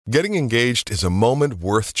Getting engaged is a moment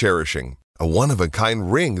worth cherishing. A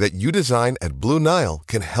one-of-a-kind ring that you design at Blue Nile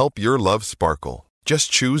can help your love sparkle. Just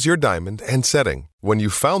choose your diamond and setting. When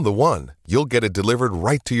you've found the one, you'll get it delivered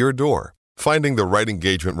right to your door. Finding the right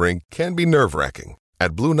engagement ring can be nerve-wracking.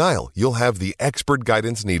 At Blue Nile, you'll have the expert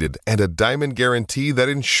guidance needed and a diamond guarantee that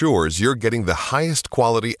ensures you're getting the highest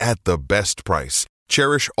quality at the best price.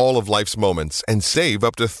 Cherish all of life's moments and save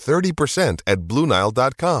up to 30% at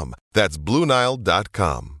BlueNile.com. That's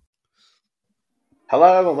BlueNile.com.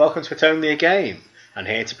 Hello and welcome to It's Only a Game. And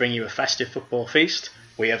here to bring you a festive football feast,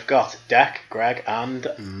 we have got Deck, Greg and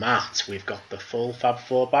Matt. We've got the full Fab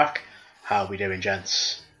Four back. How are we doing,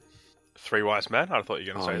 gents? Three wise men? I thought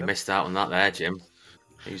you were going to say you them. missed out on that there, Jim.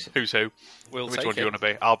 Who's who? Which one do you want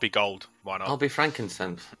to be? I'll be gold. Why not? I'll be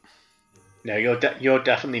frankincense. No, you're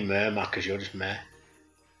definitely Meh, Matt, because you're just Meh.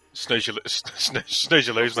 Snooze you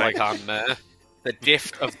lose, mate. I'm the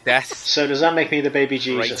gift of death. So does that make me the baby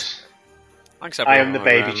Jesus? Thanks, I everyone. am the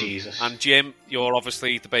baby Jesus. And Jim, you're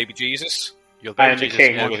obviously the baby Jesus. You're I am the Jesus,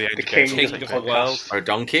 king, you're the king of the the world. podcast. Or a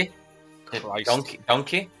donkey. Christ.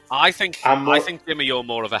 Donkey. I think Jimmy, you're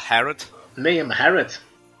more of a Herod. Me, I'm a Herod.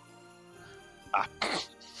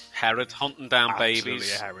 Herod hunting down Absolutely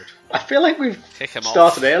babies. a Herod. I feel like we've Tick 'em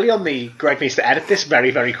started off. early on the Greg needs to edit this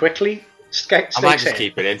very, very quickly. I might just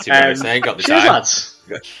keep it in, to be honest. I ain't got the cheers, time. lads.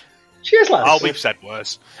 Cheers, lads. Oh, we've said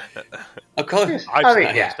worse. Of course. I've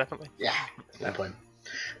said worse, definitely. Yeah, no point.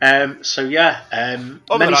 Many,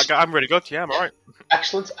 I'm really good. Yeah, I'm alright.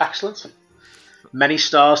 excellent. Many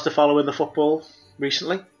stars to follow in the football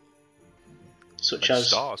recently, such as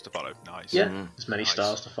stars to follow. Nice. Yeah, there's many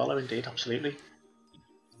stars to follow. Indeed, absolutely.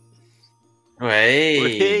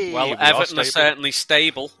 Hey. Well, Everton are certainly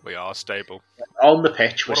stable. We are stable. On the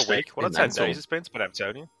pitch, we're What a week. What a 10 mental. days it's been to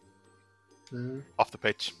Evertonian. Off the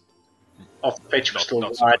pitch. Off the pitch, we're Not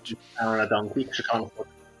still so much. on a donkey because you can't afford,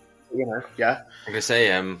 yeah. I'm going to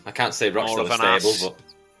say, I can't say Rochdale More of is an stable, ass.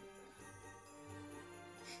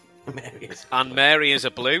 but... Mary is. And Mary is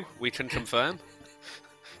a blue, we can confirm.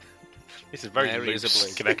 This is very Mary is a loose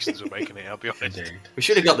blue. connections we're making here, I'll be honest. Indeed. We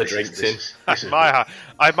should have got the drinks in. This is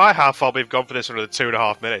I might have thought we've gone for this for another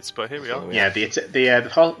 2.5 minutes, but here we are. Yeah, the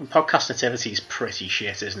podcast nativity is pretty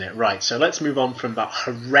shit, isn't it? Right, so let's move on from that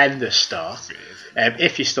horrendous start.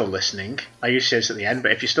 If you're still listening, I usually say this at the end,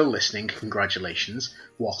 but if you're still listening, congratulations.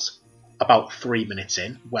 What? About 3 minutes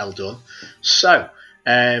in. Well done. So,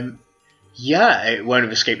 it won't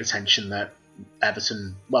have escaped attention that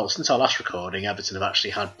Everton, well, since our last recording, Everton have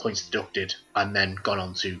actually had points deducted and then gone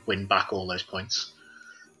on to win back all those points.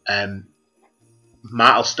 Matt,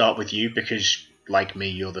 I'll start with you because, like me,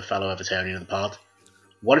 you're the fellow Evertonian of the pod.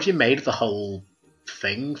 What have you made of the whole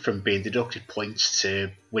thing, from being deducted points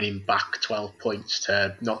to winning back 12 points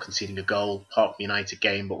to not conceding a goal, part of the United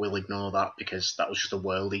game, but we'll ignore that because that was just a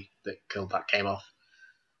worldie that killed that game off.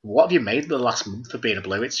 What have you made of the last month for being a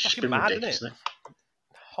blue? It's just Fucking been mad, ridiculous, isn't isn't it?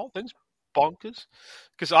 The whole thing's bonkers.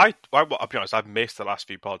 Because I'll be honest, I've missed the last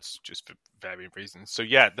few pods just for varying reasons. So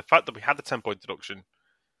yeah, the fact that we had the 10-point deduction,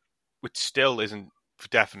 which still isn't for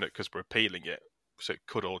definite because we're appealing it, so it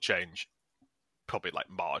could all change. Probably like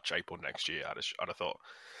March, April next year. I'd have thought.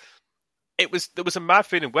 There was a mad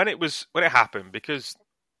feeling when it happened, because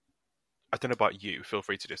I don't know about you. Feel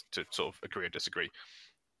free to sort of agree or disagree.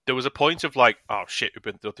 There was a point of like, oh shit, we've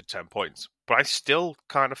been deducted 10 points, but I still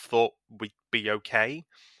kind of thought we'd be okay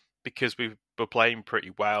because we were playing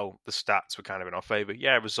pretty well. The stats were kind of in our favour.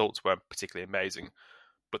 Yeah, results weren't particularly amazing,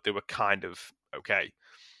 but they were kind of okay.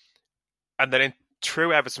 And then in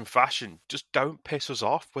true Everton fashion, just don't piss us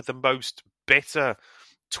off. We're the most bitter,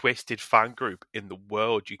 twisted fan group in the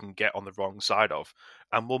world you can get on the wrong side of,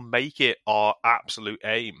 and we'll make it our absolute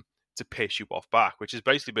aim to piss you off back, which has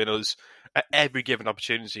basically been us at every given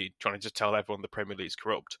opportunity trying to just tell everyone the Premier League's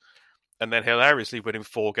corrupt, and then hilariously winning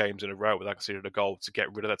 4 games in a row without conceding a goal to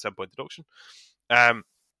get rid of that 10-point deduction. I'm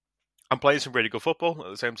playing some really good football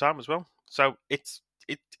at the same time as well, so it's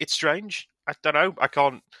strange. I don't know. I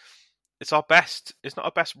can't. It's our best. It's not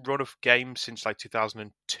our best run of games since like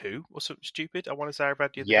 2002 or something stupid. I want to say I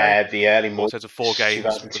read the other day. The early months. Of 4 games.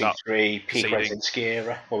 2002-3 peak conceding. Residency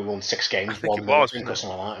era, where we won 6 games, I think 1 it was, or something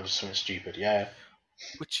like that. It was something stupid, yeah.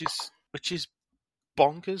 Which is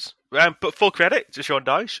bonkers. But full credit to Sean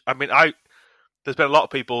Dyche. I mean, there's been a lot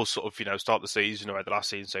of people sort of, start the season or the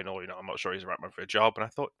last season saying, I'm not sure he's the right man for a job. And I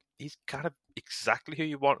thought he's kind of exactly who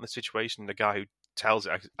you want in the situation. The guy who tells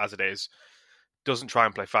it as it is, doesn't try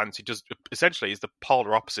and play fancy, just essentially is the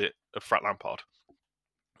polar opposite of Frank Lampard.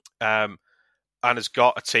 And has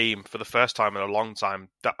got a team for the first time in a long time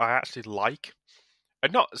that I actually like.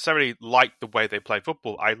 And not necessarily like the way they play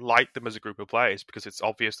football. I like them as a group of players because it's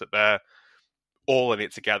obvious that they're all in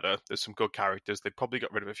it together. There's some good characters. They've probably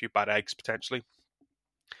got rid of a few bad eggs potentially.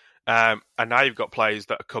 And now you've got players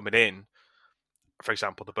that are coming in. For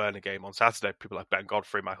example, the Burnley game on Saturday, people like Ben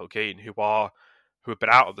Godfrey, Michael Keane, who have been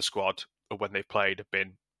out of the squad, or when they've played have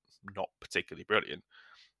been not particularly brilliant.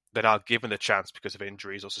 They're now given the chance because of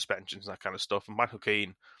injuries or suspensions and that kind of stuff. And Michael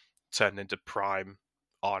Keane turned into prime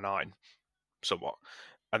R9 somewhat.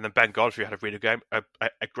 And then Ben Godfrey had a really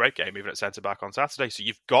a great game, even at centre back on Saturday. So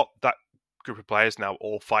you've got that group of players now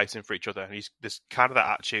all fighting for each other, and there's kind of that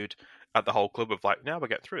attitude at the whole club of like, now we're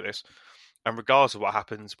getting through this. And regardless of what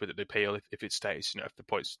happens with the appeal, if it stays, if the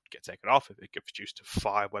points get taken off, if it gets reduced to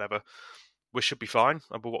 5, whatever, we should be fine.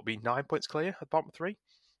 And we'll be 9 points clear at the bottom 3,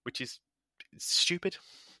 which is stupid,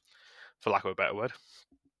 for lack of a better word.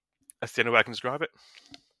 That's the only way I can describe it.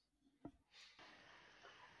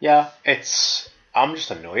 Yeah, I'm just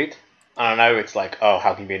annoyed. And I know it's like, oh,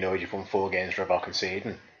 how can you be annoyed? You've won 4 games without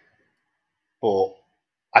conceding. But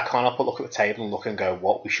I can't help but look at the table and look and go,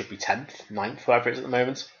 what, we should be 10th, 9th, whatever it is at the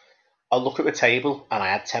moment. I look at the table and I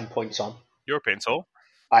had 10 points on. European tour.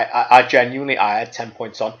 I genuinely, I had 10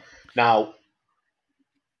 points on. Now,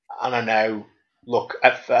 and I know, look,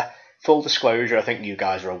 full disclosure, I think you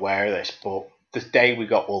guys are aware of this, but the day we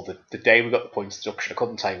got the points deduction, I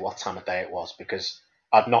couldn't tell you what time of day it was because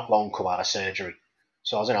I'd not long come out of surgery.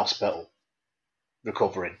 So I was in hospital,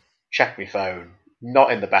 recovering, checked my phone,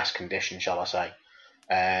 not in the best condition, shall I say.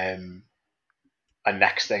 And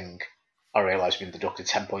next thing, I realised we'd been deducted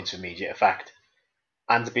 10 points of immediate effect.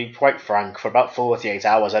 And to be quite frank, for about 48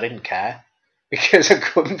 hours, I didn't care because I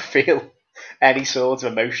couldn't feel any sort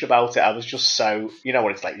of emotion about it. I was just so, you know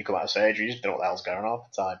what it's like, you come out of surgery, you just don't know what the hell's going on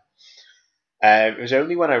at the time. It was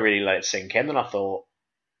only when I really let it sink in and I thought,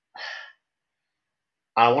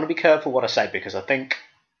 and I want to be careful what I say because I think,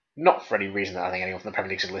 not for any reason that I think anyone from the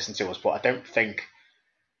Premier League should listen to us, but I don't think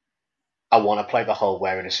I want to play the whole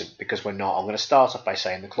we're innocent because we're not. I'm going to start off by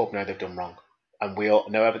saying the club know they've done wrong. And we all,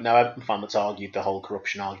 no Everton fan that's argued the whole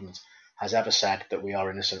corruption argument has ever said that we are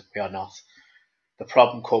innocent. We are not. The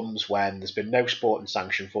problem comes when there's been no sporting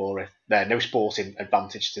sanction for it. No sporting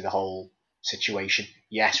advantage to the whole situation.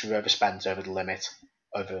 Yes, we've overspent over the limit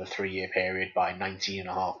over a 3-year period by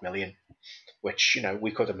 19.5 million, which,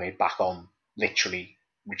 we could have made back on literally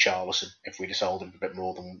Richarlison if we'd have sold him a bit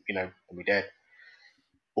more than we did.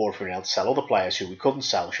 Or if we were able to sell other players who we couldn't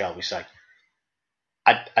sell, shall we say.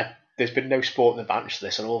 There's been no sporting advantage to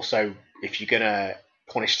this, and also if you're going to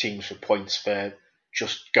punish teams for points for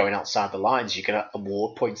just going outside the lines, you're going to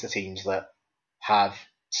award points to teams that have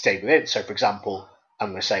stayed within. So, for example,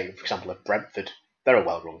 I'm going to say, at Brentford, they're a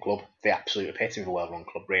well-run club, the absolute epitome of a well-run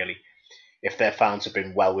club, really. If they're found to have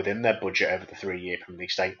been well within their budget over the 3-year Premier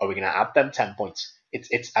League stay, are we going to add them 10 points?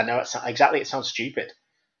 I know it sounds stupid,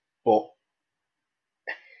 but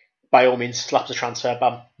by all means, slap the transfer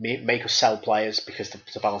ban, make us sell players because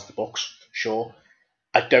to balance the books, sure.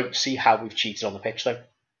 I don't see how we've cheated on the pitch, though.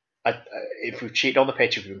 If we've cheated on the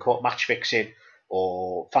pitch, if we've been caught match fixing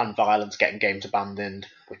or fan violence, getting games abandoned,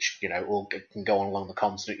 which, all can go on along the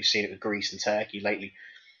continent, you've seen it with Greece and Turkey lately,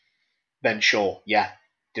 then sure, yeah,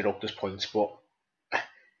 deduct us points, but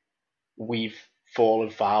we've fallen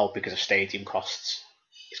foul because of stadium costs.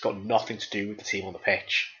 It's got nothing to do with the team on the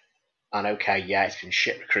pitch. And okay, yeah, it's been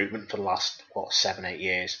shit recruitment for the last 7-8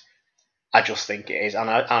 years. I just think it is, and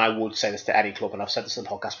I would say this to any club, and I've said this on the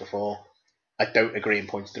podcast before. I don't agree in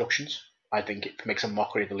points deductions. I think it makes a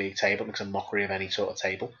mockery of the league table, it makes a mockery of any sort of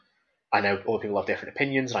table. I know other people have different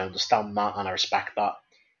opinions, and I understand that, and I respect that.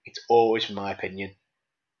 It's always my opinion,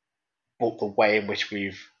 but the way in which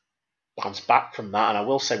we've bounced back from that, and I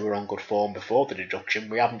will say we were on good form before the deduction.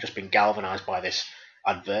 We haven't just been galvanised by this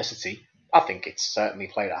adversity. I think it's certainly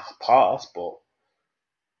played a part, but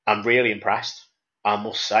I'm really impressed. I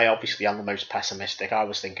must say, obviously, I'm the most pessimistic. I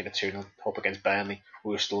was thinking of 2-0 up against Burnley.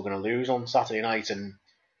 We were still going to lose on Saturday night, and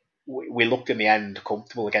we looked in the end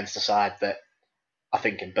comfortable against a side that I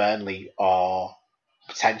think in Burnley are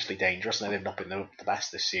potentially dangerous, and they've not been the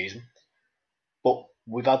best this season. But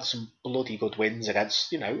we've had some bloody good wins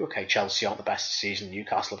against, Chelsea aren't the best this season.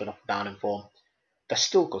 Newcastle have been up and down in form. They're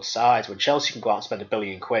still good sides. When Chelsea can go out and spend £1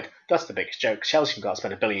 billion, that's the biggest joke. Chelsea can go out and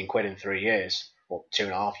spend £1 billion in 3 years, or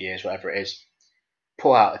 2.5 years, whatever it is.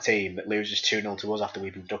 Pull out a team that loses 2-0 to us after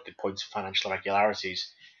we've deducted points for financial irregularities.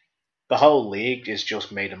 The whole league is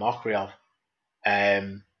just made a mockery of.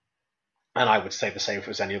 And I would say the same if it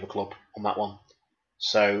was any other club on that one.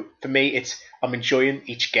 So for me, I'm enjoying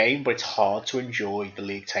each game, but it's hard to enjoy the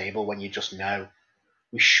league table when you just know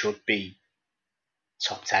we should be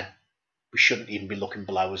top 10. We shouldn't even be looking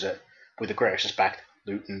below us at, with the greatest respect,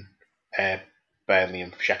 Luton, Burnley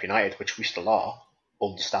and Sheffield United, which we still are,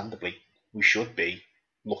 understandably. we should be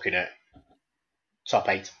looking at top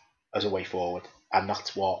 8 as a way forward, and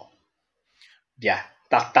that's what. Yeah,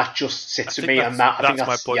 that just sits with me, and I think that's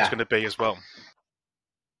my point is going to be as well.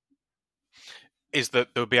 Is that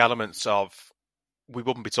there would be elements of, we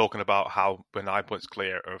wouldn't be talking about how we're 9 points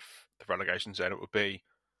clear of the relegation zone. It would be,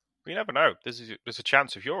 you never know. There's a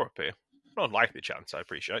chance of Europe here. Not unlikely chance, I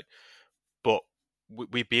appreciate, but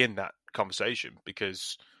we'd be in that conversation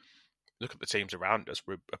because look at the teams around us.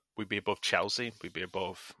 We'd be above Chelsea. We'd be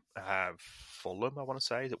above Fulham, I want to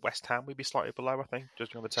say. Is it West Ham? We'd be slightly below, I think,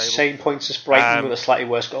 judging on the table. Same points as Brighton with a slightly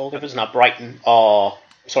worse goal difference. Now, Brighton are...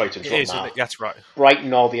 Sorry to interrupt now. That's right.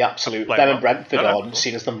 Brighton are the absolute... Them and Brentford are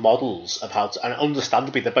seen as the models of how to... And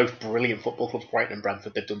understandably, they're both brilliant football clubs, Brighton and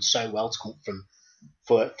Brentford. They've done so well to come from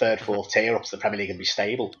third, fourth tier up to the Premier League and be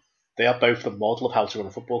stable. They are both the model of how to run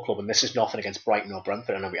a football club, and this is nothing against Brighton or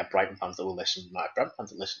Brentford. I know we have Brighton fans that will listen, we might have Brentford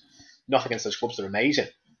fans that listen. Nothing against those clubs, they're amazing.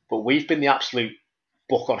 But we've been the absolute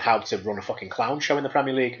book on how to run a fucking clown show in the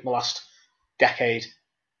Premier League in the last decade,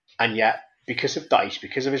 and yet, because of Dyche,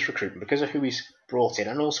 because of his recruitment, because of who he's brought in,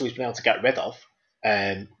 and also he's been able to get rid of,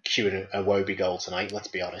 queuing a Wobie goal tonight, let's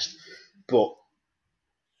be honest. But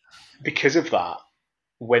because of that,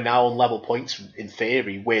 we're now on level points, in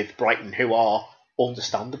theory, with Brighton, who are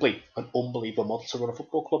understandably an unbelievable model to run a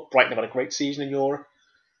football club. Brighton have had a great season in Europe,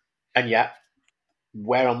 and yet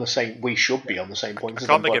we're on the same. We should be on the same points. I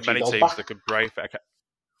can't think of many teams that could break. I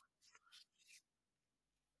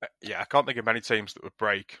can't think of many teams that would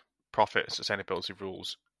break profit and sustainability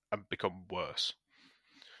rules and become worse.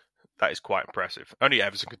 That is quite impressive. Only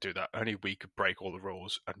Everton could do that. Only we could break all the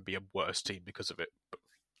rules and be a worse team because of it. But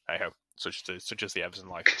hey ho, such as the Everton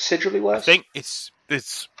life. Considerably worse. I think it's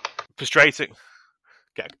frustrating.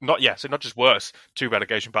 Yeah, not just worse. 2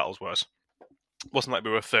 relegation battles worse. It wasn't like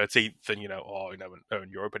we were 13th and in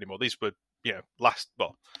Europe anymore. These were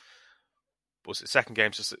second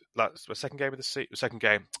to last game of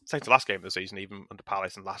the season, even under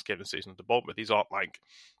Palace, and last game of the season under Bournemouth. These aren't like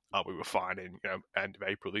we were fine in end of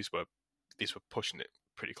April. These were pushing it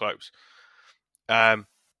pretty close.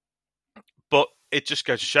 But it just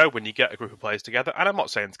goes to show when you get a group of players together, and I'm not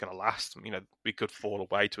saying it's going to last. We could fall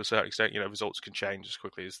away to a certain extent. Results can change as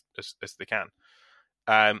quickly as they can.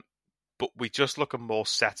 But we just look a more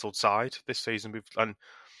settled side this season. And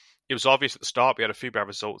it was obvious at the start we had a few bad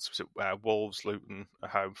results. Was it Wolves, Luton at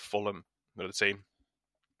home, Fulham, another team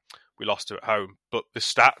we lost to at home. But the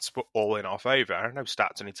stats were all in our favour. I know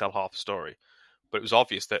stats only tell half the story, but it was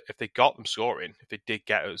obvious that if they got them scoring, if they did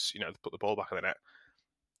get us, put the ball back in the net,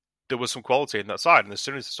 there was some quality in that side. And as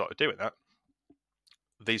soon as they started doing that,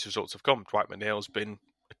 these results have come. Dwight McNeil's been,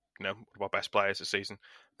 one of our best players this season.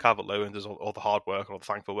 Calvert-Lewin does all the hard work and all the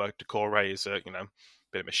thankful work. Decore is a bit of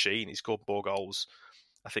a machine. He scored more goals,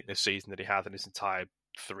 I think, this season than he had in his entire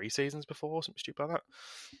 3 seasons before, something stupid like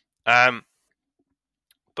that.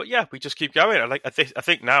 But yeah, we just keep going. I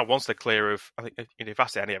think now, once they're clear of, I think if I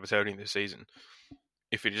say any Evertonian this season,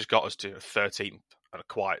 if it just got us to 13th and a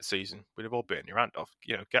quiet season, we'd have all bitten your hand off.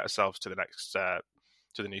 Get ourselves to the next to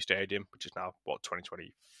the new stadium, which is now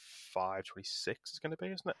 2025, 26 is going to be,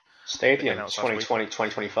 isn't it? Stadium 2020,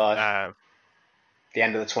 2025. The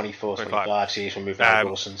end of the 24-25 season, we're moving to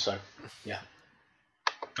Wilson. So yeah,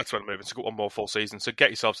 that's when we're moving. So got one more full season. So get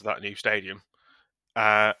yourself to that new stadium.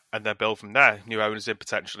 And then build from there. New owners in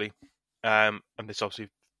potentially, and this obviously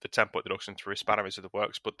the 10-point deduction through Hispano is of the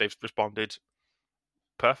works, but they've responded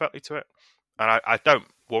perfectly to it, and I don't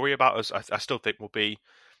worry about us. I still think we'll be,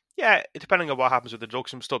 depending on what happens with the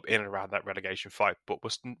deduction, we're still in and around that relegation fight, but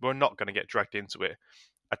we're not going to get dragged into it.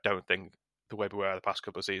 I don't think the way we were the past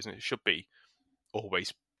couple of seasons. It should be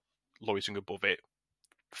always loitering above it,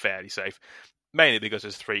 fairly safe, mainly because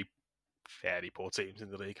there's 3 fairly poor teams in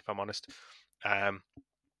the league, if I'm honest. I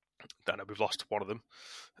know we've lost one of them,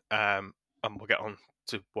 and we'll get on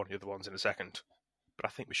to one of the other ones in a second. But I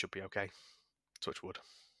think we should be okay. Touch wood.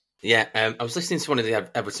 Yeah, I was listening to one of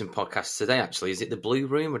the Everton podcasts today, actually. Is it The Blue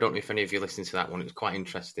Room? I don't know if any of you listened to that one. It was quite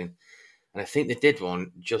interesting. And I think they did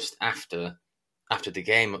one just after the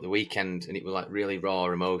game at the weekend, and it was like really raw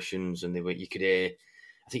emotions, and you could hear,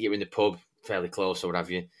 I think you were in the pub fairly close or what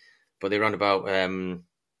have you, but they were on about...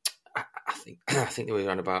 I think they were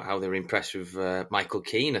on about how they were impressed with Michael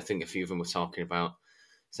Keane. I think a few of them were talking about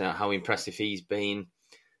how impressive he's been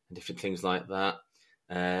and different things like that.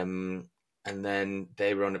 And then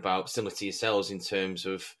they were on about, similar to yourselves, in terms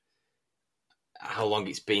of how long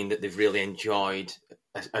it's been that they've really enjoyed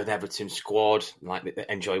an Everton squad, like they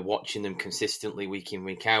enjoy watching them consistently week in,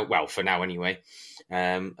 week out. Well, for now anyway.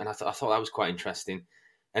 And I thought that was quite interesting.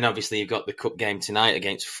 And obviously, you've got the cup game tonight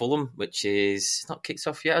against Fulham, which is not kicked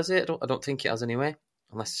off yet, has it? I don't think it has anyway.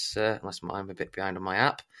 unless I'm a bit behind on my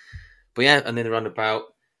app. But yeah, and then they're on about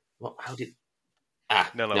what? How did?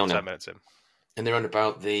 No. 10 minutes in. And they're on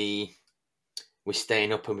about we're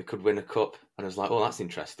staying up and we could win a cup, and I was like, oh, that's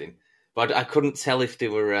interesting. But I couldn't tell if they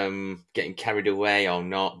were getting carried away or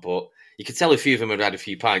not. But you could tell a few of them had had a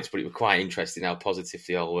few pints, but it was quite interesting how positive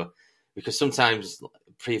they all were. Because sometimes,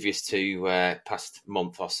 previous to past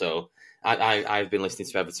month or so, I've been listening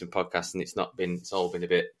to Everton podcasts, and it's all been a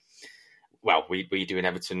bit. Well, we do an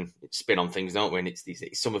Everton spin on things, don't we? And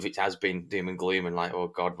some of it has been doom and gloom, and like, oh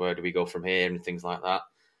God, where do we go from here, and things like that.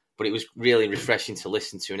 But it was really refreshing to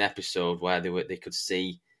listen to an episode where they could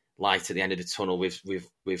see light at the end of the tunnel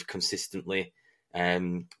with consistently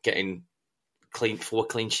getting 4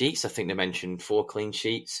 clean sheets. I think they mentioned 4 clean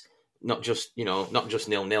sheets, not just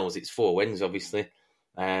 0-0s. It's 4 wins, obviously.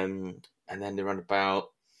 And then they're on about.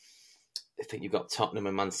 I think you've got Tottenham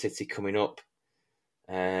and Man City coming up.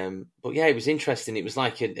 But yeah, it was interesting. It was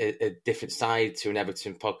like a different side to an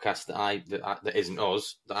Everton podcast that isn't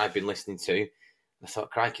us, that I've been listening to. I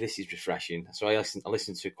thought, crikey, this is refreshing. So I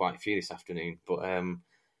listened to quite a few this afternoon. But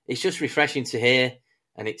it's just refreshing to hear,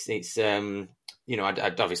 and it's I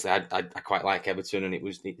quite like Everton, and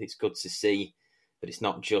it's good to see that it's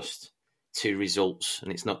not just 2 results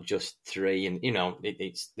and it's not just 3, and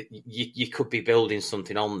you could be building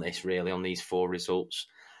something on this, really, on these 4 results.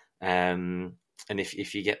 And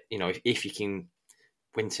if you get, if you can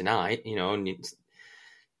win tonight, and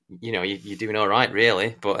you're doing all right,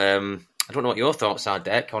 really. But I don't know what your thoughts are,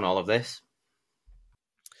 Dec, on all of this.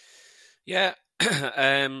 Yeah,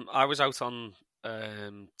 I was out on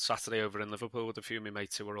Saturday over in Liverpool with a few of my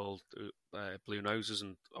mates who were all blue noses,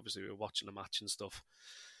 and obviously we were watching the match and stuff.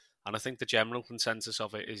 And I think the general consensus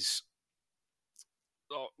of it is,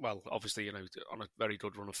 well, obviously, on a very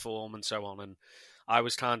good run of form and so on. And I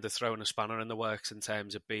was kind of throwing a spanner in the works in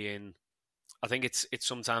terms of being. I think it's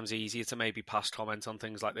sometimes easier to maybe pass comment on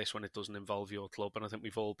things like this when it doesn't involve your club, and I think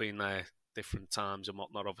we've all been there different times and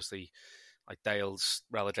whatnot. Obviously, like Dale's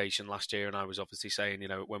relegation last year, and I was obviously saying,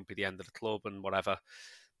 it won't be the end of the club and whatever.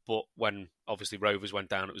 But when obviously Rovers went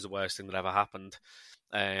down, it was the worst thing that ever happened.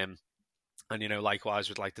 And likewise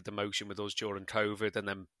with like the demotion with us during COVID, and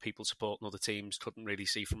then people supporting other teams couldn't really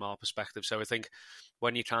see from our perspective. So I think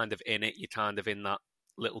when you're kind of in it, you're kind of in that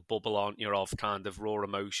little bubble, aren't you, of kind of raw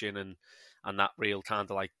emotion and that real kind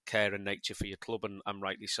of like care and nature for your club, and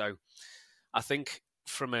rightly so. I think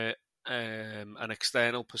from an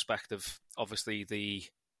external perspective, obviously the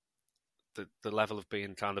level of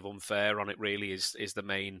being kind of unfair on it really is the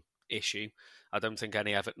main issue. I don't think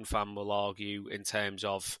any Everton fan will argue in terms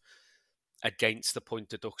of against the point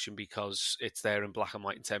deduction, because it's there in black and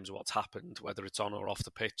white in terms of what's happened, whether it's on or off the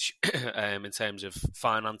pitch, in terms of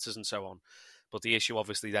finances and so on. But the issue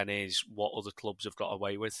obviously then is what other clubs have got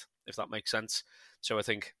away with, if that makes sense. So I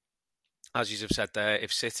think, as you have said there,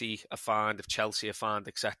 if City are fined, if Chelsea are fined,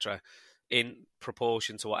 etc., in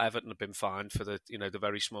proportion to what Everton have been fined for the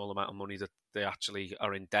very small amount of money that they actually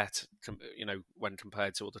are in debt, when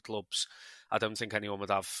compared to other clubs, I don't think anyone would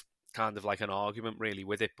have kind of like an argument really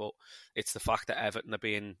with it. But it's the fact that Everton are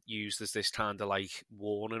being used as this kind of like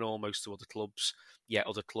warning almost to other clubs, yet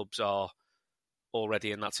other clubs are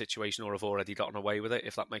already in that situation or have already gotten away with it,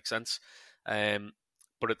 if that makes sense.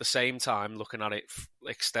 But at the same time, looking at it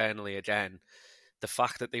externally again, the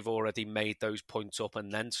fact that they've already made those points up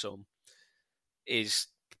and then some is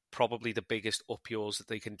probably the biggest up yours that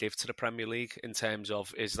they can give to the Premier League, in terms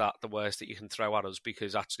of, is that the worst that you can throw at us?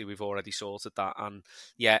 Because actually we've already sorted that. And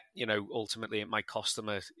yeah, ultimately it might cost them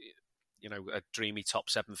a dreamy top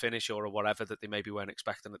 7 finish or whatever that they maybe weren't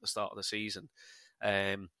expecting at the start of the season.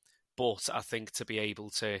 But I think to be able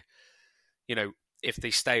to, if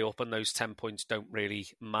they stay up and those 10 points don't really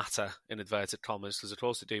matter, in inverted commas, because of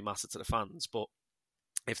course they do matter to the fans, but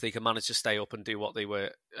if they can manage to stay up and do what they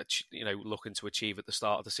were, looking to achieve at the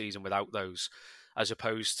start of the season without those, as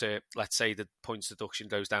opposed to, let's say the points deduction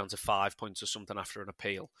goes down to 5 points or something after an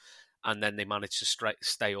appeal, and then they manage to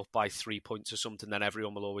stay up by 3 points or something, then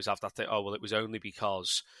everyone will always have that thing, oh, well, it was only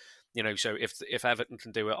because, so if Everton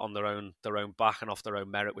can do it on their own back and off their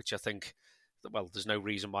own merit, which I think, well, there's no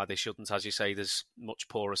reason why they shouldn't. As you say, there's much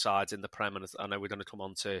poorer sides in the Prem, and I know we're going to come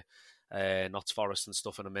on to Notts Forest and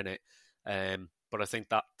stuff in a minute. But I think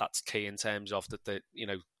that's key in terms of that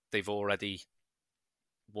they've already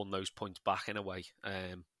won those points back in a way.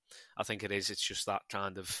 I think it is. It's just that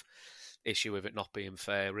kind of issue of it not being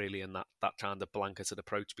fair, really, and that kind of blanketed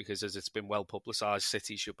approach. Because as it's been well publicised,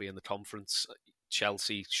 City should be in the conference.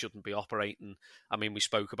 Chelsea shouldn't be operating. I mean, we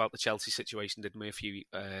spoke about the Chelsea situation, didn't we? I think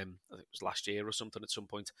it was last year or something at some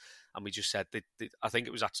point, and we just said I think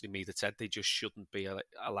it was actually me that said they just shouldn't be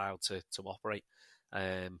allowed to operate.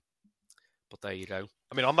 But there you go.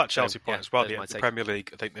 I mean, on that Chelsea point as well, the Premier League,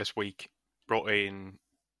 I think this week brought in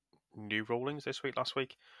new rulings last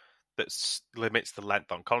week, that limits the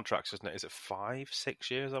length on contracts, isn't it? Is it 5-6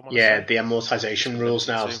 years? I want to say. The amortization rules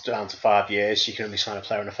now is down to 5 years. You can only sign a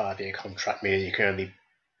player on a 5-year contract, meaning you can only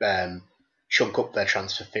chunk up their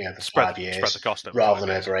transfer fee over 5 years, spread the cost rather than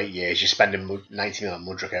over 8 years. You're spending 90 million on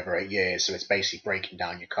Mudryk over 8 years, so it's basically breaking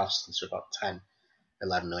down your costs into about 10,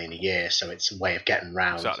 11 million a year. So it's a way of getting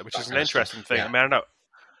round. Exactly, which is an interesting thing. Yeah. I mean, I know.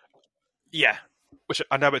 Yeah, which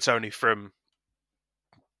I know it's only from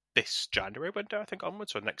this January window, I think,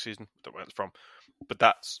 onwards, or next season. I don't know where it's from. But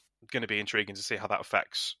that's going to be intriguing to see how that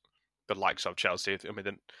affects the likes of Chelsea. I mean,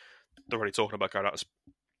 they're already talking about going out,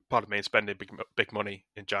 pardon me, and spending big money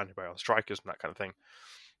in January on strikers and that kind of thing.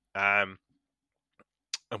 And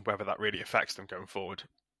whether that really affects them going forward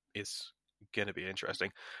is going to be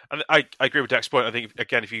interesting. And I agree with Deck's point. I think,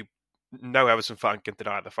 again, if you no Everton fan can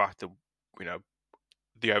deny the fact that,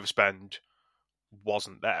 the overspend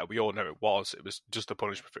wasn't there. We all know it was. It was just a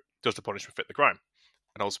punishment. Does the punishment fit the crime?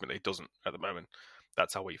 And ultimately, it doesn't at the moment.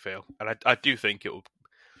 That's how we feel. And I do think it'll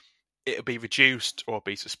be reduced or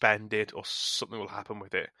be suspended, or something will happen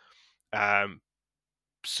with it.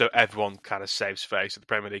 So everyone kind of saves face. So the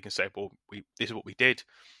Premier League can say, "Well, this is what we did."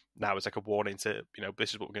 Now it's like a warning to,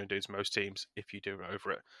 this is what we're going to do to most teams if you do it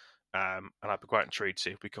over it. And I'd be quite intrigued to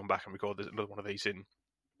see if we come back and record another one of these in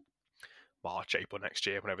March, April next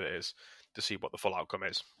year, whenever it is, to see what the full outcome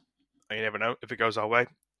is. And you never know, if it goes our way,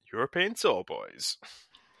 European tour, boys.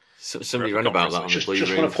 So, somebody ran about that on the Blue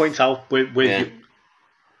Just Room. want to point out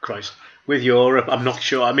with Europe, I'm not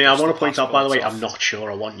sure. I mean, I want to point out, by the way, I'm not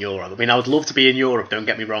sure I want Europe. I mean, I would love to be in Europe, don't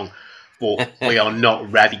get me wrong, but we are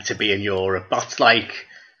not ready to be in Europe. That's like,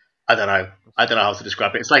 I don't know how to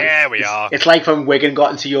describe it. It's like, we are. It's like when Wigan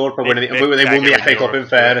got into Europe, and when they won the FA Cup in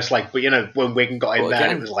fairness, like, but when Wigan got in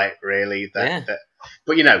there, it was like, really? But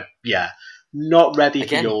not ready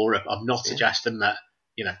for Europe. I'm not suggesting that,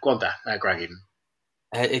 go on there, Greg even.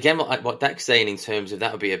 Again, what Deck's saying in terms of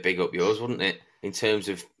that would be a big up yours, wouldn't it? In terms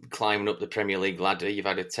of climbing up the Premier League ladder, you've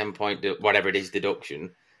had a 10-point, whatever it is,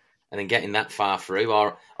 deduction, and then getting that far through,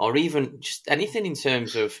 or even just anything in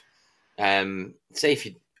terms of, say if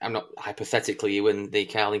I'm not hypothetically, you win the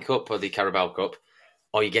Carling Cup or the Carabao Cup,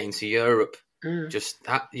 or you get into Europe, just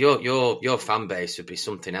your fan base would be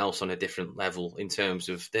something else on a different level in terms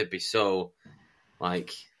of they'd be so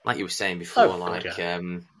like you were saying before,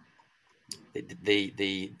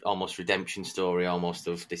 the almost redemption story, almost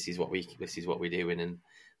of this is what we're doing, and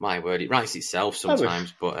my word, it writes itself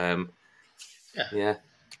sometimes. But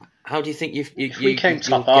how do you think if we came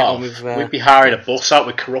top half, we'd be hiring a bus out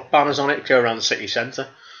with corrupt banners on it to go around the city centre.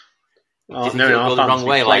 Do you think it'll go the wrong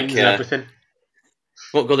way, like everything?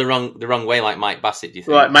 Won't go the wrong way, like Mike Bassett? Do you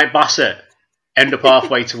think? Right, Mike Bassett end up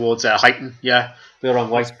halfway towards Highton. Yeah, the wrong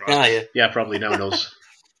way. Yeah, probably no one knows.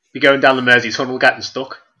 Be going down the Mersey tunnel, getting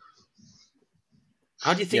stuck.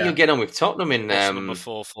 How do you think you'll get on with Tottenham in number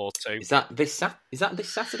 442? Is that this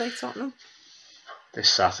Saturday, Tottenham? This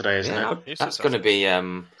Saturday, isn't it? That's going to be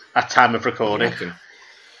at time of recording.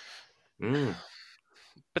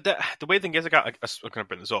 But the weird thing is, I'm going to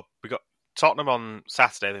bring this up. We got Tottenham on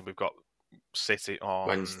Saturday, then we've got City on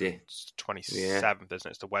Wednesday, 27th, isn't it?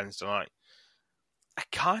 It's the Wednesday night. I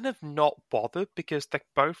kind of not bothered because they're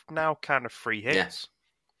both now kind of free hits. Yes.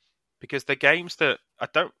 Because they're games that I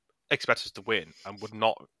don't expect us to win, and would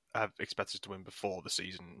not have expected us to win before the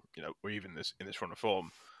season, or even in this run of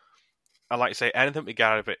form. And like I say, anything we get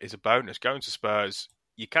out of it is a bonus. Going to Spurs,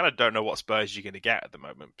 you kind of don't know what Spurs you're going to get at the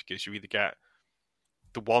moment, because you either get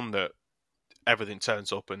the one that everything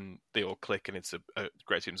turns up and they all click and it's a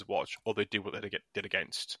great team to watch, or they do what they did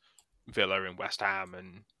against Villa and West Ham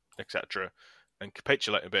and etc. and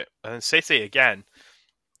capitulate a bit. And then City, again,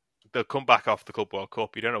 they'll come back off the Club World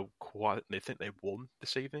Cup. You don't know quite. They think they won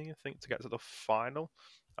this evening, I think, to get to the final,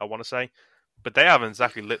 I want to say. But they haven't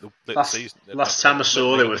exactly lit the season. Last time I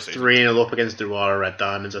saw, they were 3-0 up against the Royal Red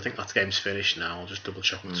Diamonds. I think that game's finished now. I'll just double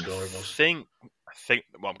check what the score was. I think.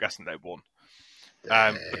 Well, I'm guessing they won.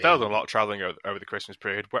 But they'll do a lot of travelling over the Christmas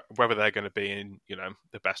period. Whether they're going to be in,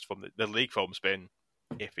 the best form, the league form's been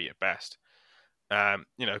iffy at best.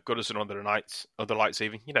 Goodison under the lights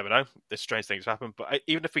even. You never know. There's strange things happen. But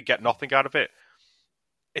even if we get nothing out of it,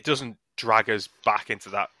 it doesn't drag us back into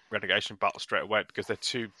that relegation battle straight away, because they're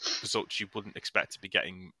two results you wouldn't expect to be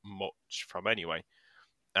getting much from anyway.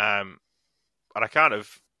 And I kind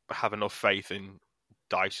of have enough faith in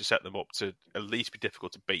Dice to set them up to at least be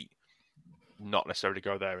difficult to beat, not necessarily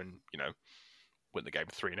go there and win the game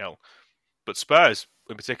 3-0. But Spurs,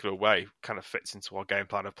 in particular way, kind of fits into our game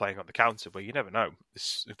plan of playing on the counter, where you never know.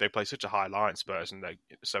 If they play such a high line, Spurs, and they're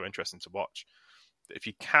so interesting to watch, if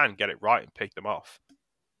you can get it right and pick them off,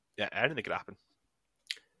 yeah, anything could happen.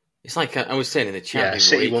 It's like I was saying in the chat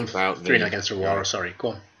City the won week about 3-0 against Aurora. Sorry, go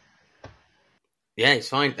on. Yeah, it's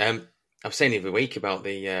fine. I was saying the other week about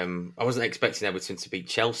the. I wasn't expecting Everton to beat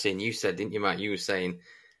Chelsea, and you said, didn't you, Matt? You were saying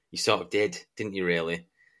you sort of did, didn't you? Really?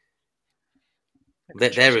 They're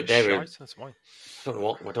That's why. I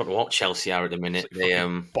don't know what Chelsea are at the minute. Like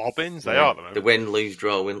they bobbins, they are at the moment. The win, lose,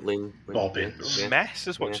 draw, win. Bobbins. Yeah. Mess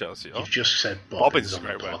is what Chelsea are. You've just said Bobbins on the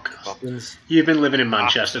podcast. Bobbins. You've been living in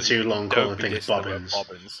Manchester too long, calling things bobbins.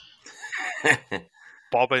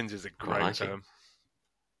 Bobbins is a great term.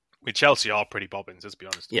 I mean, Chelsea are pretty bobbins, let's be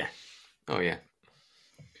honest. Yeah. Oh, yeah.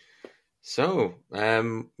 So,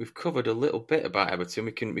 we've covered a little bit about Everton.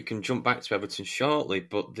 We can jump back to Everton shortly,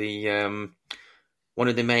 but the one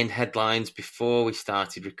of the main headlines before we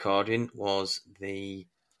started recording was the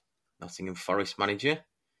Nottingham Forest manager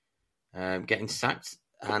getting sacked.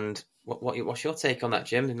 And what's your take on that,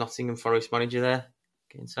 Jim? The Nottingham Forest manager there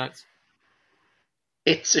getting sacked?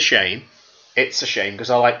 It's a shame. It's a shame because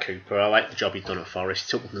I like Cooper. I like the job he's done at Forest.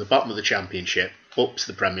 He took them from the bottom of the Championship up to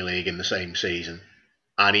the Premier League in the same season.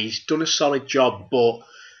 And he's done a solid job, but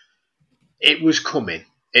it was coming.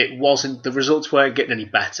 It wasn't, the results weren't getting any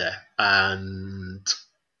better. And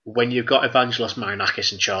when you've got Evangelos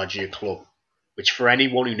Marinakis in charge of your club, which for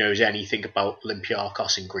anyone who knows anything about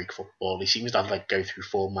Olympiakos in Greek football, he seems to have go through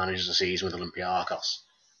 4 managers a season with Olympiakos,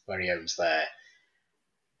 where he owns there.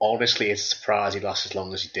 Honestly, it's a surprise he lasted as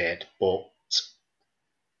long as he did, but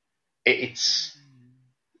it's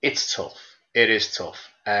tough. It is tough.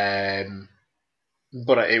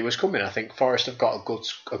 But it was coming. I think Forest have got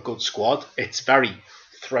a good squad. It's very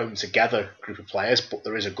thrown together group of players, but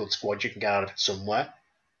there is a good squad. You can get out of it somewhere.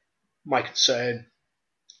 My concern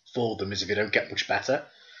for them is if they don't get much better,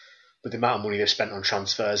 with the amount of money they've spent on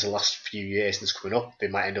transfers the last few years and it's coming up, they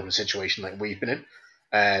might end up in a situation like we've been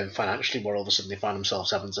in, financially, where all of a sudden they find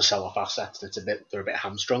themselves having to sell off assets and they're a bit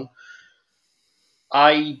hamstrung.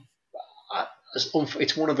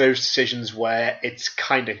 It's one of those decisions where it's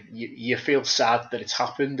kind of, you feel sad that it's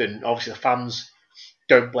happened, and obviously the fans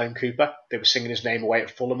don't blame Cooper. They were singing his name away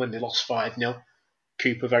at Fulham and they lost 5-0.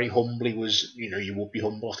 Cooper very humbly was, you would be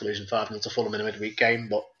humble after losing 5-0 to Fulham in a midweek game,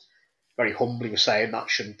 but very humbly was saying that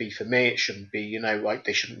shouldn't be for me, it shouldn't be,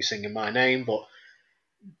 they shouldn't be singing my name, but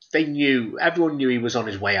everyone knew he was on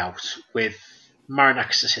his way out with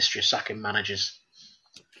Marinakis' history of sacking managers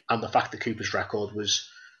and the fact that Cooper's record was,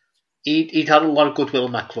 He'd had a lot of goodwill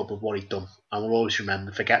in that club with what he'd done, and we'll always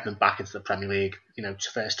remember for getting them back into the Premier League,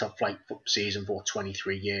 first top flight season for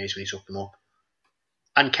 23 years when he took them up,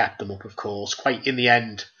 and kept them up, of course, quite in the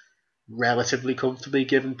end, relatively comfortably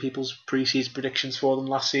given people's pre-season predictions for them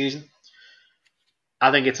last season. I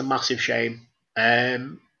think it's a massive shame,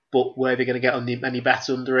 but were they going to get any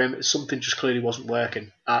better under him? Something just clearly wasn't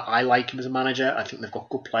working. I like him as a manager. I think they've got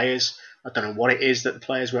good players. I don't know what it is that the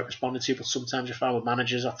players weren't responding to, but sometimes you find with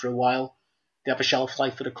managers after a while, they have a shelf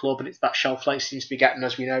life for the club, and that shelf life seems to be getting,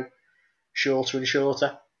 as we know, shorter and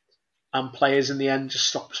shorter. And players in the end just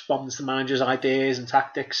stop responding to the manager's ideas and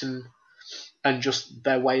tactics and just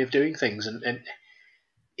their way of doing things. And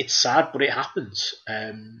it's sad, but it happens.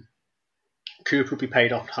 Cooper will be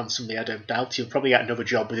paid off handsomely, I don't doubt. He'll probably get another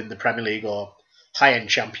job within the Premier League or high-end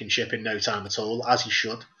Championship in no time at all, as he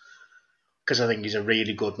should. Because I think he's a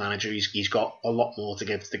really good manager. He's got a lot more to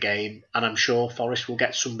give to the game. And I'm sure Forest will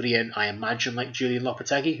get somebody in, I imagine, like Julian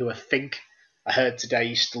Lopetegui, who I heard today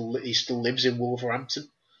he still lives in Wolverhampton.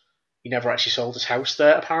 He never actually sold his house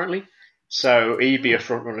there, apparently. So he'd be a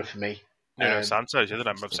front runner for me. Nuno Santo, the other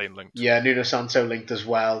name I've seen linked. Yeah, Nuno Santo linked as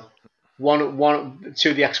well. Two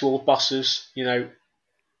of the ex-Wolves bosses,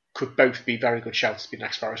 could both be very good shouts to be the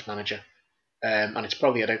next Forest manager. And it's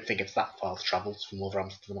probably, I don't think it's that far travelled from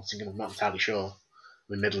Wolverhampton to Nottingham. I'm not entirely sure.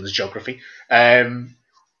 I'm in Midlands geography.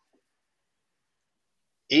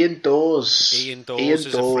 Ian Dawes. Ian Dawes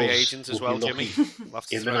is a free agent as well, Jimmy.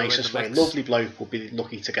 In the nicest way. Lovely bloke will be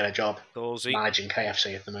lucky to get a job Dawsey. managing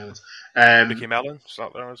KFC at the moment. Mickey Mellon is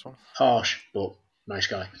out there as well. Harsh, but nice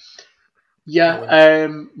guy. Yeah,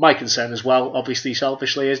 my concern as well, obviously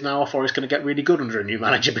selfishly, is now Forest going to get really good under a new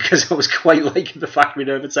manager, because I was quite liking the fact we'd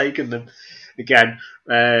overtaken them again.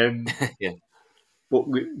 Yeah. But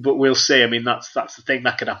we'll see. I mean, that's the thing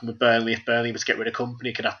that could happen with Burnley. If Burnley was to get rid of Company,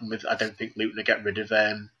 it could happen with, I don't think Luton would get rid of,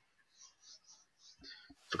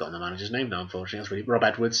 forgotten the manager's name now, unfortunately, that's really Rob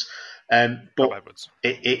Edwards. But Rob Edwards.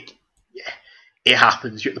 It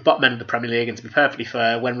happens. You're at the bottom end of the Premier League, and to be perfectly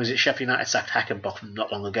fair, when was it Sheffield United sacked Heckenbottom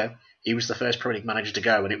not long ago? He was the first Premier League manager to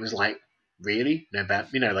go, and it was like really.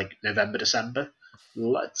 November, like November, December.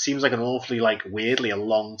 It seems like an awfully, weirdly a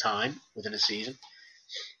long time within a season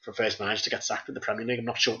for a first manager to get sacked in the Premier League. I'm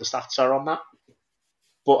not sure what the stats are on that,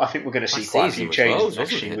 but I think we're going to see quite a few changes in the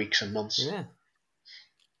next few weeks and months. Yeah.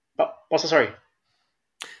 But what's that? Sorry.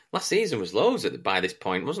 Last season was loads by this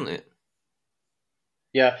point, wasn't it?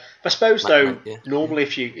 Yeah, I suppose normally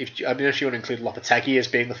if you want to include Lopetegui as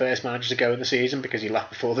being the first manager to go in the season because he left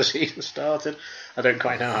before the season started, I don't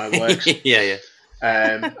quite know how it works. yeah.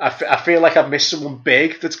 I feel like I've missed someone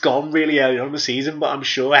big that's gone really early on in the season, but I'm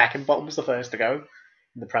sure Heckingbottom was the first to go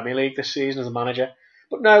in the Premier League this season as a manager.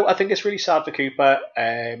 But no, I think it's really sad for Cooper.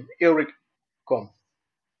 Go on.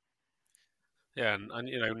 Yeah,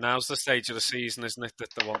 and now's the stage of the season, isn't it,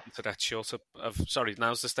 that they're wanting to get shut of. Sorry,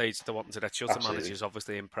 now's the stage they're wanting to get shut of managers,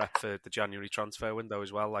 obviously in prep for the January transfer window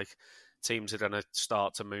as well. Like teams are going to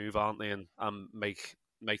start to move, aren't they, and make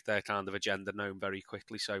their kind of agenda known very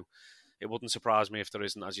quickly. So it wouldn't surprise me if there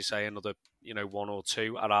isn't, as you say, another one or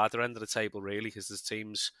two at either end of the table, really, because there's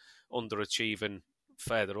teams underachieving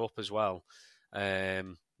further up as well.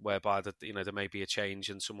 Whereby there may be a change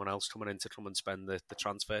and someone else coming in to come and spend the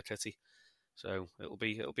transfer kitty. So it'll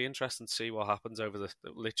be interesting to see what happens over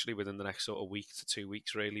literally within the next sort of week to 2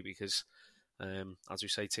 weeks, really, because as we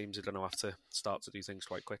say, teams are going to have to start to do things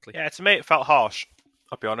quite quickly. Yeah, to me it felt harsh.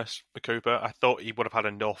 I'll be honest with Cooper. I thought he would have had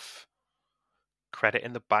enough credit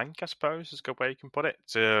in the bank, I suppose, is a good way you can put it.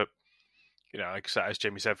 To like I said, as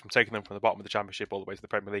Jimmy said, from taking them from the bottom of the Championship all the way to the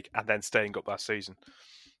Premier League and then staying up last season.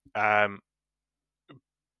 But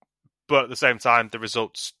at the same time, the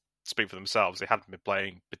results speak for themselves. They hadn't been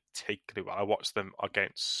playing particularly well. I watched them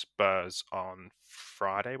against Spurs on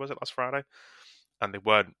Friday, was it last Friday? And they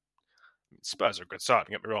weren't. Spurs are a good side,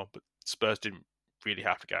 don't get me wrong, but Spurs didn't really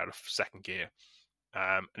have to get out of second gear.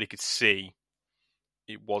 And you could see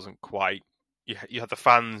it wasn't quite. You had the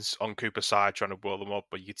fans on Cooper's side trying to whirl them up,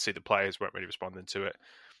 but you could see the players weren't really responding to it.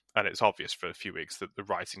 And it's obvious for a few weeks that the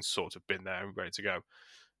writing's sort of been there and ready to go.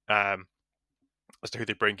 As to who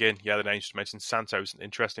they bring in, the name just mentioned, Santo's an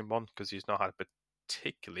interesting one because he's not had a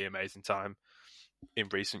particularly amazing time in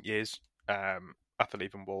recent years after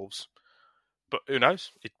leaving Wolves. But who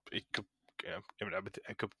knows? It could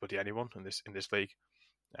it could be anyone in this league.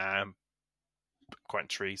 Quite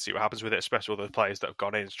intrigued to see what happens with it, especially all the players that have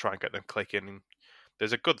gone in to try and get them clicking. And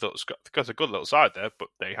there's a good little side there, but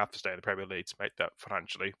they have to stay in the Premier League to make that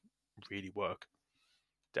financially really work.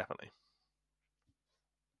 Definitely.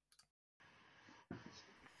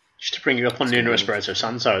 Just to bring you up on Nuno Espirito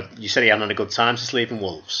Santo, you said he hadn't had a good time since leaving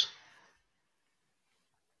Wolves.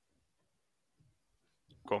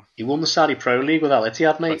 Cool. He won the Saudi Pro League with Al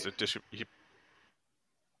Ittihad, mate.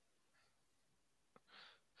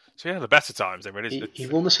 So the better times then, really. He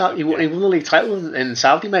won the Saudi. He won the league title in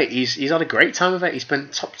Saudi, mate. He's had a great time of it. He's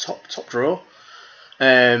been top draw.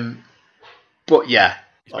 But yeah,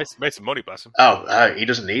 he's made some money, bless him. Oh, he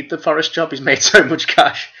doesn't need the Forest job. He's made so much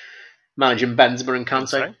cash. Managing Benzema and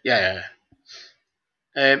Kante. Yeah.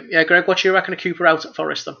 Greg, what do you reckon of Cooper out at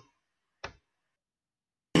Forest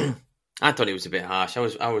then? I thought it was a bit harsh. I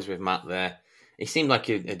was with Matt there. He seemed like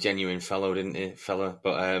a genuine fellow, didn't he, fella?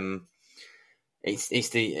 But it's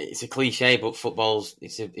a cliche, but football's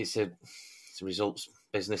it's a results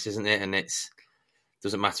business, isn't it? And it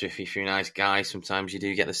doesn't matter if you're a nice guy. Sometimes you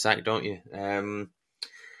do get the sack, don't you?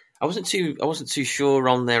 I wasn't too sure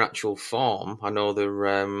on their actual form. I know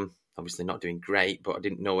they're obviously not doing great, but I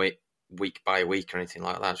didn't know it week by week or anything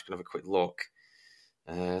like that. I'm just going to have a quick look.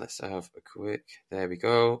 Let's have a quick... There we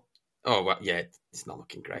go. Oh, well, yeah, it's not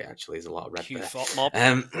looking great, actually. There's a lot of red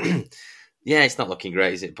there. Yeah, it's not looking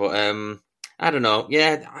great, is it? But I don't know.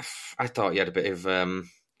 Yeah, I thought you had a bit of...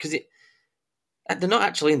 Because they're not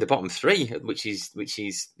actually in the bottom three, which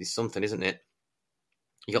is something, isn't it?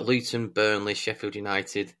 You got Luton, Burnley, Sheffield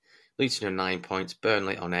United. Luton on 9 points,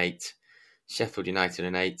 Burnley on 8. Sheffield United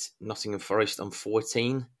on 8, Nottingham Forest on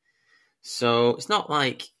 14. So it's not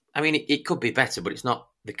like, it could be better, but it's not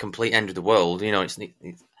the complete end of the world. And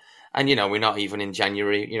we're not even in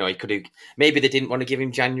January. He could have, maybe they didn't want to give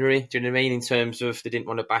him January. Do you know what I mean? In terms of they didn't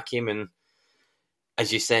want to back him. And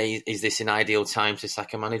as you say, is this an ideal time to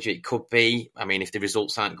sack a manager? It could be. If the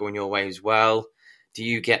results aren't going your way as well, do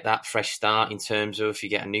you get that fresh start in terms of you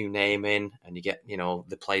get a new name in and you get,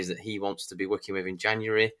 the players that he wants to be working with in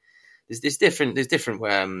January? There's different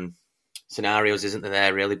scenarios, isn't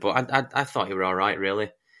there, really? But I thought you were all right,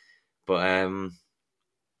 really. But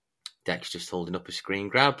Deck's just holding up a screen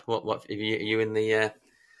grab. What are you in the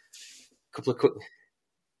couple of quick...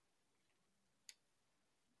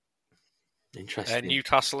 Interesting.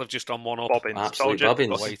 Newcastle have just on one up. Bobbins. Absolutely,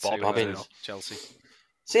 Bobbins. Away to Bobbins. Chelsea.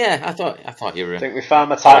 So yeah, I thought you were. I think we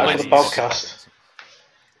found the title for the Bobbins. podcast.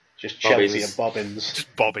 Just Bobbins. Chelsea and Bobbins.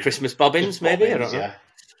 Just Bobbins. Christmas bobbins, Just maybe. Bobbins, I don't know. yeah.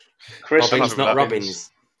 Christmas Bobbins, not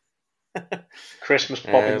Bobbins. Robins. Christmas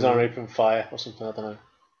Bobbins on open fire or something. I don't know.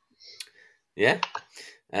 Yeah.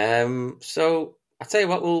 So I tell you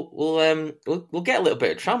what, we'll get a little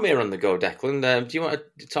bit of Tranmere on the go, Declan. Do you want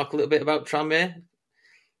to talk a little bit about Tranmere?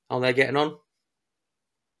 How they're getting on?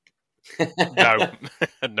 No,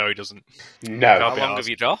 no, he doesn't. No. How long have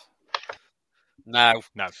you got? No.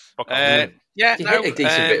 Fuck off. Yeah, You no. hit a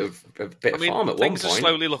decent bit of I mean, form at one things point. are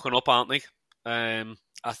slowly looking up, aren't they?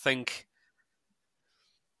 I think.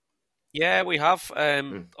 Yeah, we have.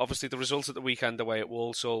 Obviously, the result at the weekend away at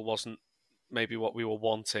Walsall wasn't maybe what we were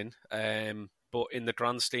wanting. But in the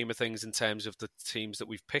grand scheme of things, in terms of the teams that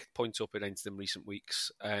we've picked points up against in recent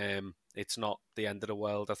weeks, it's not the end of the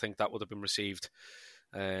world. I think that would have been received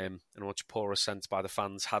in a much poorer sense by the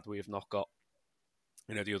fans had we have not got,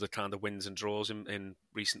 the other kind of wins and draws in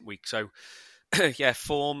recent weeks. So, yeah,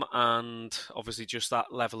 form and obviously just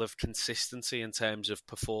that level of consistency in terms of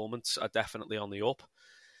performance are definitely on the up.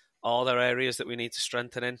 Are there areas that we need to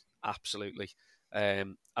strengthen in? Absolutely.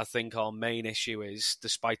 I think our main issue is,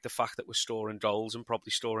 despite the fact that we're scoring goals and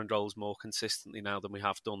probably scoring goals more consistently now than we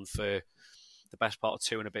have done for the best part of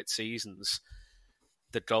 2 and a bit seasons,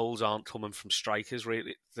 the goals aren't coming from strikers,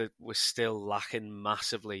 really. We're still lacking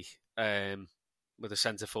massively with a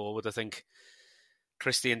centre forward. I think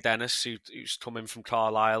Christian Dennis, who's come in from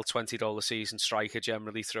Carlisle, $20 a season striker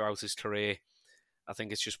generally throughout his career, I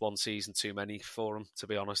think it's just one season too many for him, to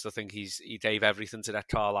be honest. I think he gave everything to that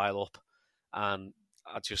Carlisle up, and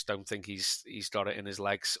I just don't think he's got it in his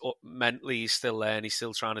legs. Mentally, he's still there and he's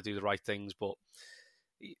still trying to do the right things, but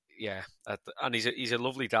yeah, and he's a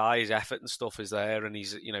lovely guy. His effort and stuff is there, and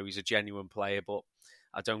he's a genuine player, but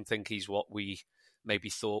I don't think he's what we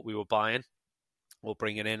maybe thought we were buying or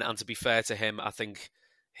bringing in. And to be fair to him, I think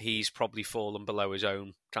he's probably fallen below his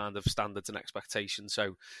own kind of standards and expectations.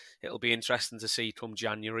 So it'll be interesting to see come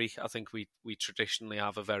January. I think we traditionally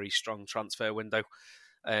have a very strong transfer window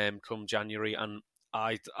come January, and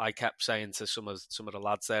I kept saying to some of the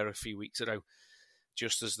lads there a few weeks ago,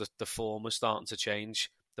 just as the form is starting to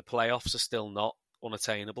change, the playoffs are still not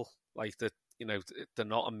unattainable. Like they're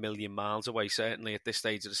not a million miles away, certainly at this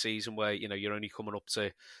stage of the season where you're only coming up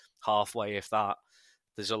to halfway, if that.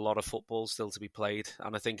 There's a lot of football still to be played,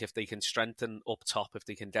 and I think if they can strengthen up top, if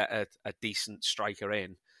they can get a decent striker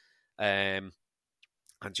in, and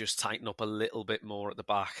just tighten up a little bit more at the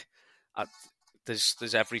back,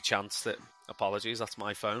 there's every chance that. Apologies, that's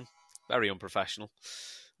my phone. Very unprofessional.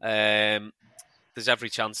 There's every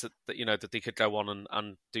chance that that they could go on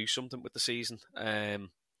and do something with the season.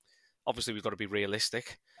 Obviously, we've got to be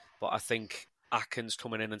realistic, but I think Atkins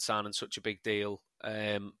coming in and signing such a big deal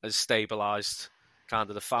has stabilised kind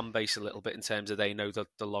of the fan base a little bit in terms of they know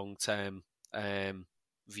the long-term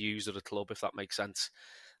views of the club, if that makes sense.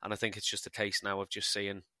 And I think it's just a case now of just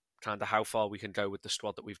seeing kind of how far we can go with the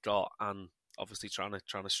squad that we've got, and obviously trying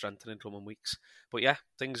to strengthen in coming weeks. But yeah,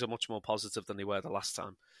 things are much more positive than they were the last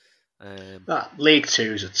time. League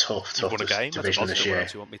Two is a tough division this year. What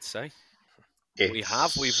do you want me to say? We've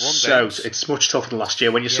won games. It's much tougher than last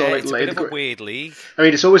year. When you saw it's a bit of a weird league. I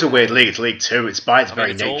mean, it's always a weird league. It's League Two. It's by its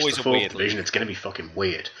very nature. Always the a fourth weird division. league. It's going to be fucking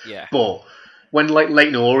weird. Yeah. But when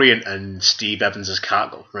Leighton Orient and Steve Evans'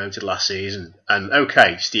 cat got promoted last season, and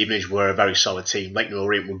okay, Stevenage were a very solid team. Leighton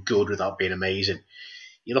Orient were good without being amazing.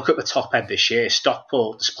 You look at the top end this year,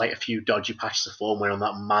 Stockport, despite a few dodgy patches of form, went on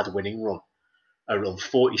that mad winning run. Around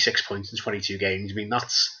 46 points in 22 games. I mean,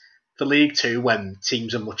 that's the League Two when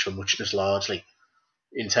teams are much for muchness largely,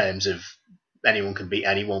 in terms of anyone can beat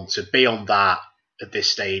anyone. To be on that at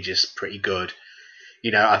this stage is pretty good.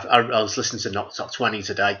 I was listening to Not Top 20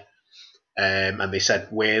 today, and they said,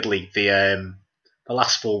 weirdly, the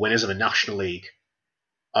last 4 winners of the National League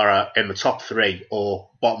are in the top 3 or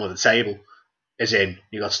bottom of the table. As in,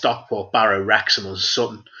 you got Stockport, Barrow, Wrexham, and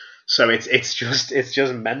Sutton. So it's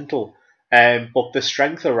just mental. But the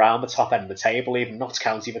strength around the top end of the table, even Notts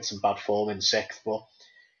County with some bad form in 6th, but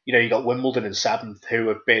you got Wimbledon in 7th, who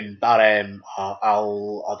have been that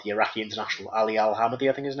the Iraqi international Ali Al Hamadi,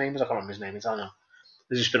 I think his name is. I can't remember his name. I don't know.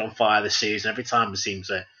 He's just been on fire this season. Every time he seems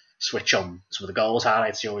to switch on some of the goals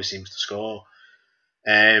highlights, he always seems to score.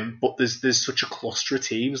 But there's such a cluster of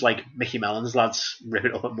teams, like Mickey Mellon's lads rip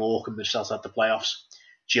it up at Morecambe, they're just outside the playoffs.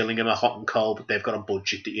 Gillingham are hot and cold, but they've got a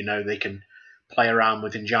budget that they can play around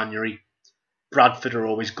with in January. Bradford are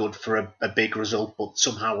always good for a big result, but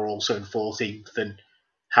somehow we're also in 14th, and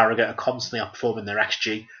Harrogate are constantly outperforming their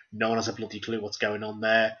XG. No one has a bloody clue what's going on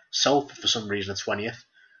there. Salford, for some reason, are 20th.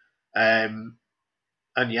 And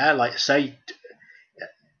yeah, like I say,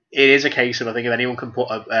 it is a case of, I think, if anyone can put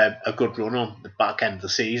a good run on the back end of the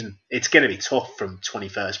season, it's going to be tough from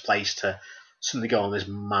 21st place to suddenly go on this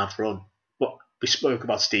mad run. But we spoke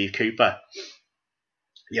about Steve Cooper,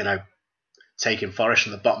 taking Forest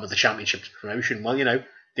from the bottom of the Championship to promotion. Well,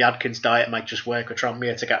 the Atkins diet might just work with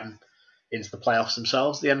Tranmere to get them into the playoffs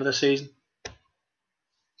themselves at the end of the season.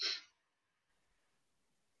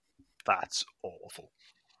 That's awful.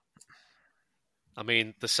 I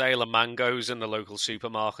mean, the sale of mangoes in the local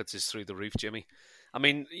supermarkets is through the roof, Jimmy. I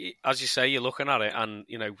mean, as you say, you're looking at it, and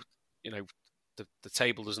the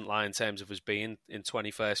table doesn't lie in terms of us being in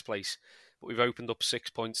 21st place. But we've opened up 6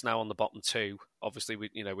 points now on the bottom two. Obviously, we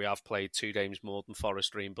have played 2 games more than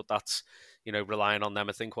Forest Green, but that's relying on them.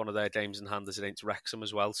 I think one of their games in hand is against Wrexham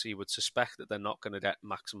as well, so you would suspect that they're not going to get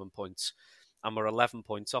maximum points. And we're 11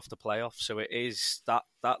 points off the playoff, so it is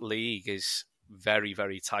that league is very,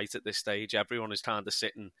 very tight at this stage. Everyone is kind of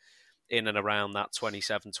sitting in and around that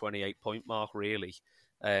 27, 28 point mark, really,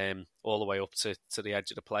 all the way up to the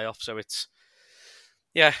edge of the playoff. So it's,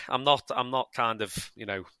 I'm not kind of,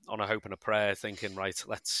 on a hope and a prayer thinking, right,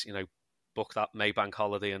 let's, book that Maybank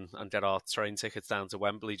holiday and get our train tickets down to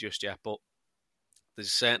Wembley just yet. But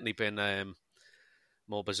there's certainly been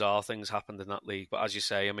more bizarre things happened in that league. But as you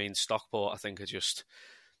say, I mean, Stockport, I think, are just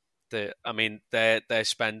their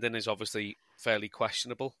spending is obviously fairly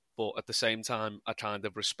questionable, but at the same time, I kind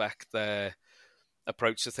of respect their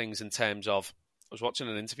approach to things in terms of, I was watching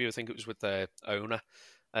an interview, I think it was with their owner,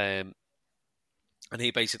 and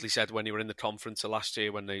he basically said when they were in the conference last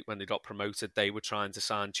year, when they got promoted, they were trying to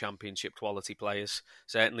sign championship quality players,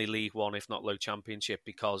 certainly League One, if not low championship,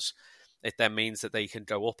 because it then means that they can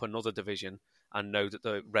go up another division and know that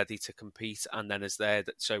they're ready to compete, and then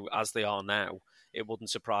so as they are now, it wouldn't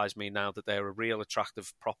surprise me now that they're a real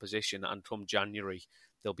attractive proposition, and come January,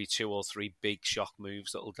 there'll be 2 or 3 big shock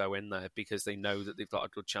moves that will go in there because they know that they've got a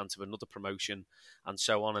good chance of another promotion and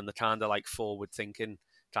so on, and they're kind of like forward thinking,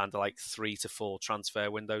 kind of like 3 to 4 transfer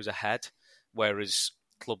windows ahead, whereas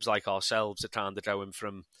clubs like ourselves are kind of going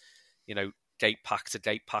from, gate pack to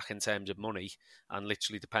gate pack in terms of money, and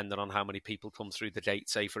literally depending on how many people come through the gate,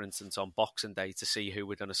 say for instance on Boxing Day, to see who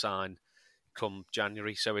we're going to sign come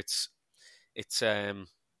January. So it's a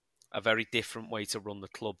very different way to run the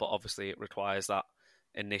club, but obviously it requires that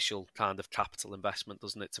initial kind of capital investment,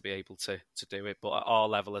 doesn't it, to be able to do it. But at our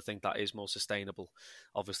level, I think that is more sustainable.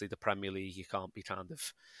 Obviously, the Premier League, you can't be kind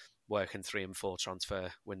of working 3 and 4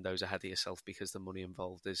 transfer windows ahead of yourself because the money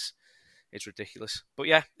involved is ridiculous. But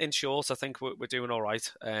yeah, in short, I think we're doing all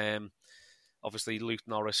right. Obviously, Luke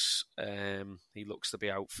Norris, he looks to be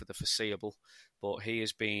out for the foreseeable, but he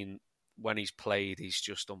has been, when he's played, he's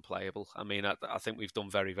just unplayable. I mean, I think we've done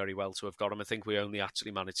very, very well to have got him. I think we only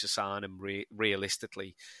actually managed to sign him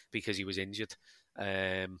realistically because he was injured.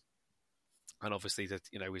 And obviously that,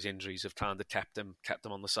 his injuries have kind of kept him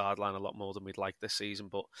on the sideline a lot more than we'd like this season.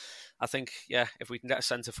 But I think, if we can get a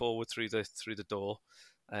centre forward through the door,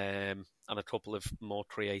 and a couple of more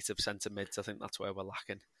creative centre mids, I think that's where we're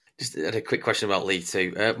lacking. Just had a quick question about League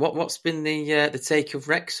Two. What's been the take of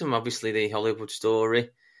Wrexham? Obviously, the Hollywood story.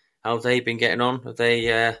 How have they been getting on? Are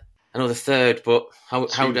they? I know the third, but how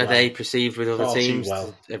are they perceived with other teams?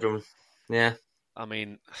 Well. Everyone, yeah. I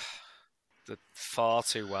mean, far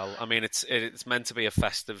too well. I mean, it's meant to be a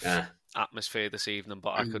festive atmosphere this evening,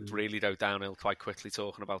 but I could really go downhill quite quickly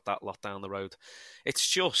talking about that lot down the road. It's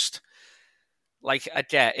just, like, I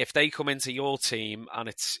get, if they come into your team and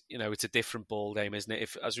it's a different ball game, isn't it?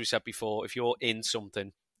 If, as we said before, if you're in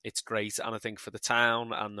something, it's great, and I think for the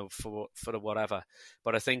town and for the whatever.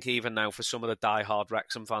 But I think even now for some of the die-hard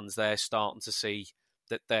Wrexham fans, they're starting to see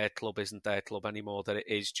that their club isn't their club anymore, that it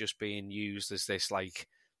is just being used as this like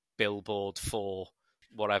billboard for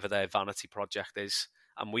whatever their vanity project is.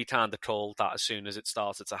 And we kind of called that as soon as it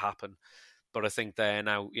started to happen. But I think they're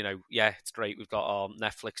now, it's great. We've got our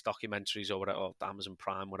Netflix documentaries or whatever, or Amazon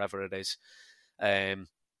Prime, whatever it is. And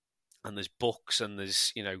there's books and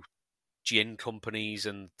there's, gin companies,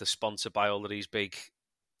 and they're sponsored by all of these big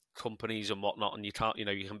companies and whatnot. And you can't,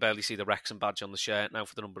 you can barely see the Wrexham badge on the shirt now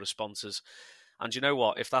for the number of sponsors. And you know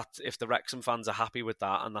what? If the Wrexham fans are happy with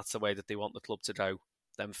that and that's the way that they want the club to go,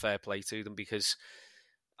 then fair play to them, because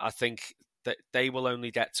I think that they will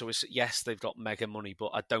only get to us. Yes, they've got mega money,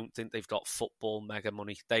 but I don't think they've got football mega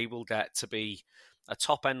money. They will get to be a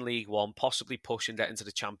top end League One, possibly push and get into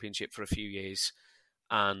the Championship for a few years,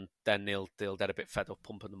 and then they'll get a bit fed up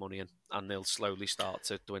pumping the money in, and they'll slowly start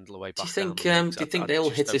to dwindle away back. Do you think they'll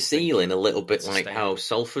hit a ceiling a little bit like how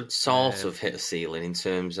Salford sort of hit a ceiling in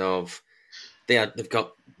terms of they've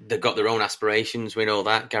got their own aspirations? We know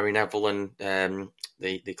that Gary Neville and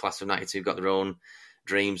the class of '92 got their own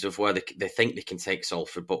dreams of where they think they can take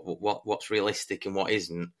Salford, but what's realistic and what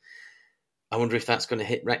isn't. I wonder if that's going to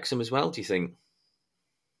hit Wrexham as well, do you think?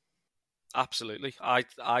 Absolutely.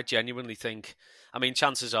 I genuinely think, I mean,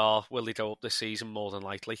 chances are, will they go up this season? More than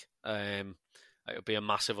likely. It would be a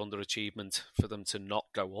massive underachievement for them to not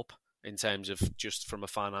go up in terms of just from a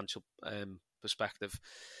financial perspective.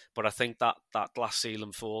 But I think that glass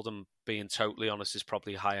ceiling for them, being totally honest, is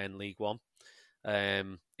probably higher in League One.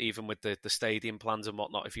 Even with the stadium plans and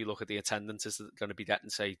whatnot, if you look at the attendances that are going to be getting,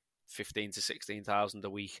 say, 15 to 16,000 a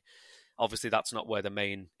week, obviously that's not where the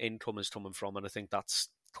main income is coming from, and I think that's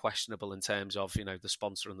questionable in terms of, you know, the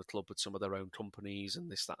sponsor and the club with some of their own companies and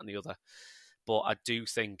this, that and the other. But I do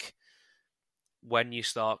think when you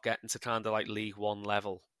start getting to kind of like League One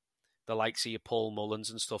level, the likes of your Paul Mullins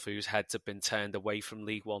and stuff, whose heads have been turned away from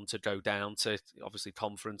League One to go down to obviously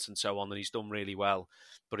Conference and so on, and he's done really well,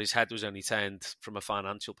 but his head was only turned from a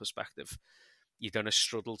financial perspective. You're going to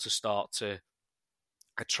struggle to start to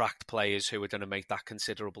attract players who are going to make that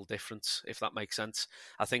considerable difference, if that makes sense.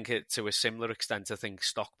 I think to a similar extent, I think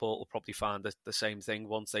Stockport will probably find the same thing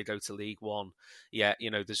once they go to League One. Yeah,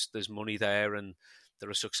 you know, there's money there and they're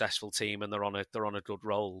a successful team and they're on a good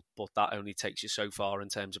roll, but that only takes you so far in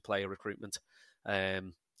terms of player recruitment.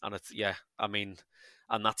 And I mean,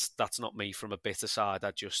 and that's not me from a bitter side.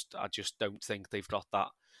 I just don't think they've got that.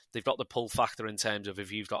 They've got the pull factor in terms of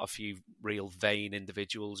if you've got a few real vain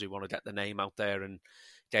individuals who want to get the name out there and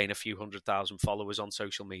gain a few 100,000 followers on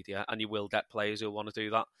social media, and you will get players who want to do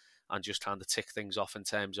that and just kind of tick things off in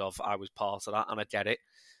terms of I was part of that, and I get it.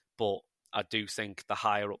 But I do think the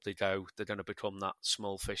higher up they go, they're going to become that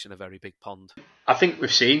small fish in a very big pond. I think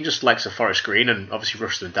we've seen just like Forest Green and obviously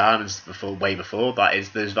Rochdale Diamonds way before that is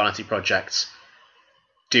those vanity projects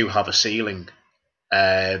do have a ceiling.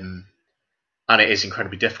 And it is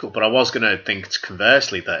incredibly difficult. But I was going to think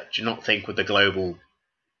conversely that do you not think with the global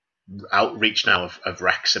outreach now of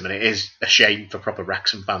Wrexham, and it is a shame for proper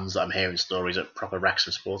Wrexham fans that I'm hearing stories that proper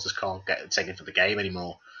Wrexham supporters can't get taken for the game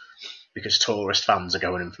anymore because tourist fans are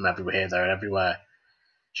going in from everywhere here, there and everywhere.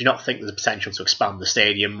 Do you not think there's a potential to expand the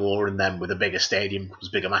stadium more, and then with a bigger stadium comes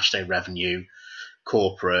bigger matchday revenue,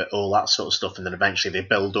 corporate, all that sort of stuff, and then eventually they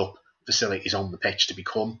build up facilities on the pitch to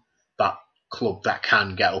become that club that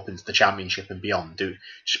can get up into the Championship and beyond?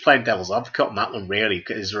 Just playing devil's advocate on that one, really.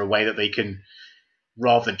 Is there a way that they can,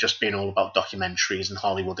 rather than just being all about documentaries and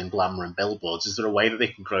Hollywood and glamour and billboards, is there a way that they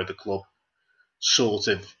can grow the club sort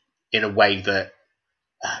of in a way that,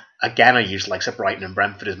 again, I use like Brighton and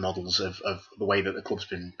Brentford as models of the way that the club's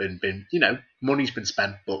been you know, money's been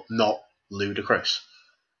spent but not ludicrous.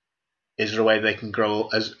 Is there a way they can grow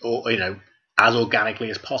as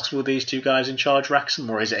organically as possible with these two guys in charge, Wrexham,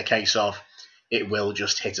 or is it a case of it will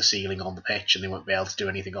just hit a ceiling on the pitch and they won't be able to do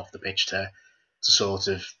anything off the pitch to sort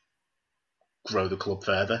of grow the club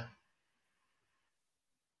further?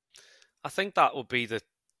 I think that would be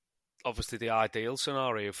obviously the ideal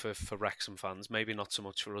scenario for Wrexham fans. Maybe not so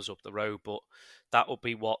much for us up the road, but that would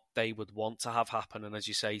be what they would want to have happen. And as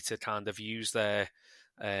you say, to kind of use their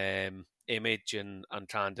image and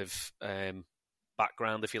kind of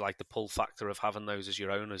background, if you like, the pull factor of having those as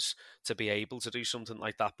your owners to be able to do something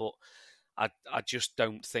like that. But I just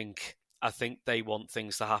don't think. I think they want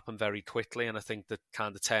things to happen very quickly, and I think the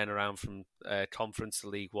kind of turnaround from Conference to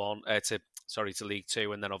League One, to League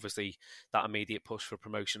Two, and then obviously that immediate push for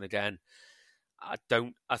promotion again. I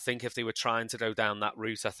think if they were trying to go down that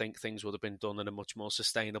route, I think things would have been done in a much more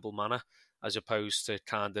sustainable manner, as opposed to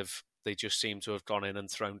kind of they just seem to have gone in and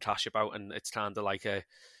thrown cash about, and it's kind of like a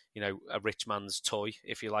rich man's toy,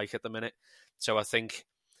 if you like, at the minute. So I think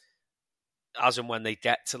as and when they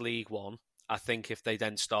get to League One, I think if they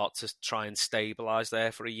then start to try and stabilise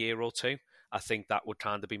there for a year or two, I think that would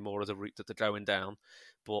kind of be more of the route that they're going down.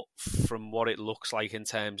 But from what it looks like in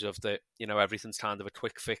terms of everything's kind of a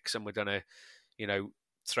quick fix and we're going to,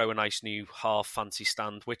 throw a nice new half fancy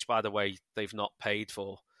stand, which, by the way, they've not paid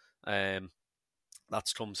for.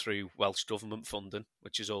 That's come through Welsh Government funding,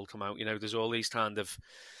 which has all come out. There's all these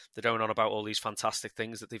they're going on about all these fantastic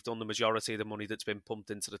things that they've done. The majority of the money that's been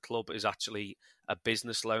pumped into the club is actually a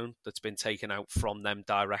business loan that's been taken out from them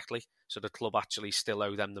directly. So the club actually still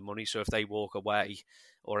owe them the money. So if they walk away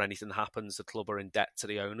or anything happens, the club are in debt to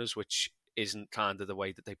the owners, which isn't kind of the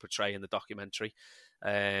way that they portray in the documentary.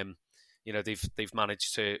 They've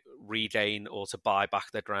managed to regain or to buy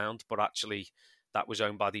back their ground, but actually that was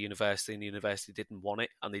owned by the university and the university didn't want it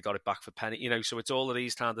and they got it back for penny. So it's all of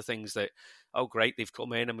these kind of things that, oh great, they've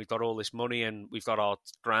come in and we've got all this money and we've got our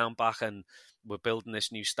ground back and we're building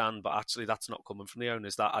this new stand, but actually that's not coming from the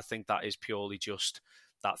owners. That I think that is purely just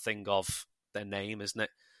that thing of their name, isn't it?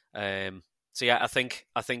 So yeah, I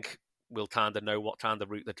think we'll kind of know what kind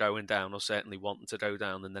of route they're going down, or certainly wanting to go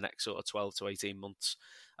down in the next sort of 12 to 18 months,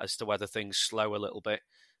 as to whether things slow a little bit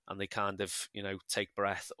and they kind of, take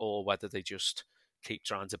breath, or whether they just keep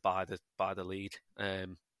trying to buy the lead.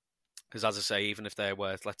 Because as I say, even if they're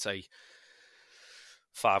worth, let's say,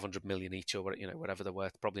 500 million each, or whatever they're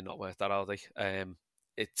worth, probably not worth that, are they?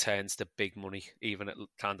 It turns to big money, even at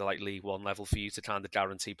kind of like League One level. For you to kind of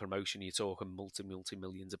guarantee promotion, you're talking multi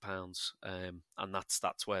millions of pounds, and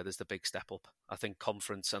that's where there's the big step up. I think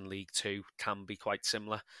Conference and League Two can be quite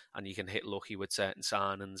similar, and you can hit lucky with certain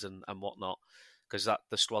signings and whatnot, because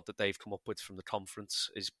the squad that they've come up with from the Conference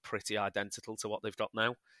is pretty identical to what they've got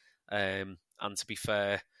now. And to be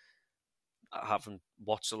fair, I haven't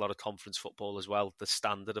watched a lot of conference football as well. The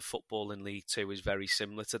standard of football in League Two is very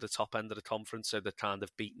similar to the top end of the conference, so they're kind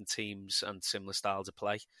of beaten teams and similar styles of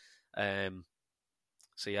play.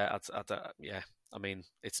 So yeah, I mean,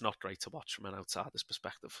 it's not great to watch from an outsider's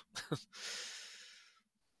perspective.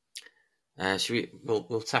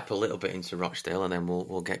 We'll tap a little bit into Rochdale, and then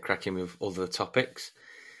we'll get cracking with other topics.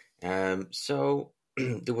 So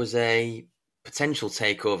there was a potential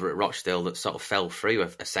takeover at Rochdale that sort of fell through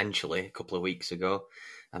essentially a couple of weeks ago.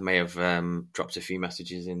 I may have dropped a few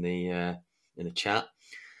messages in the chat.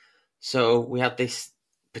 So we had this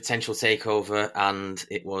potential takeover, and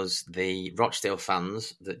it was the Rochdale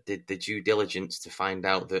fans that did the due diligence to find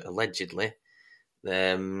out that allegedly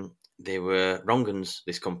they were wrong-uns,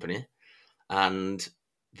 this company, and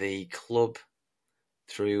the club,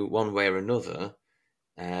 through one way or another,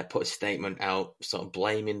 put a statement out sort of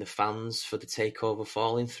blaming the fans for the takeover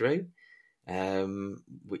falling through,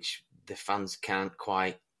 which the fans can't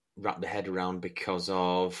quite wrap their head around, because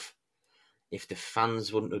of, if the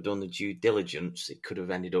fans wouldn't have done the due diligence, it could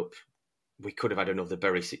have ended up, we could have had another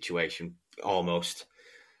Bury situation, almost.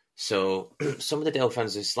 So some of the Dale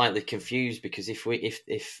fans are slightly confused, because if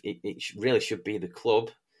it really should be the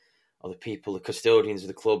club, or the people, the custodians of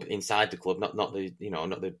the club inside the club, not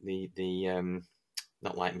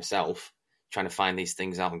like myself, trying to find these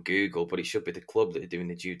things out on Google, but it should be the club that are doing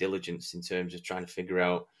the due diligence in terms of trying to figure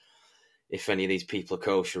out if any of these people are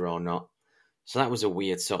kosher or not. So that was a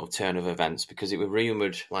weird sort of turn of events, because it was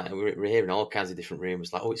rumoured, like we're hearing all kinds of different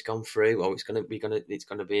rumours, like, oh, it's gone through, oh, it's going to be,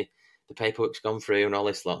 the paperwork's gone through and all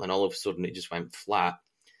this lot, and all of a sudden it just went flat.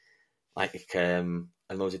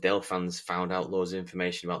 And loads of Dale fans found out loads of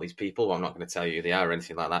information about these people. Well, I'm not going to tell you who they are or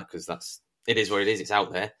anything like that, because it is what it is, it's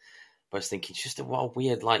out there. But I was thinking, just what a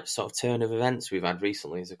weird sort of turn of events we've had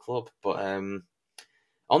recently as a club. But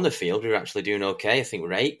on the field, we were actually doing okay. I think we're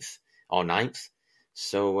 8th or 9th.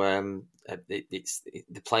 So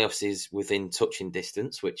the playoffs is within touching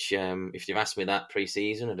distance, which if you've asked me that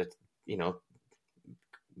pre-season, I'd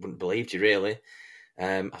wouldn't believe you really.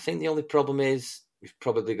 I think the only problem is we've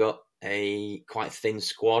probably got a quite thin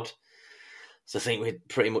squad. So I think we're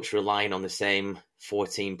pretty much relying on the same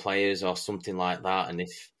 14 players or something like that. And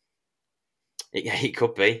if it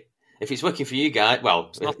could be. If it's working for you guys,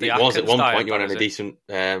 well, it was at one point. You had a decent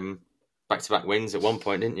back-to-back wins at one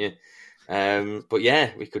point, didn't you? But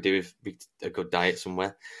yeah, we could do with a good diet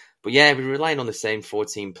somewhere. But yeah, we're relying on the same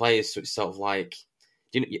 14 players, so it's sort of like,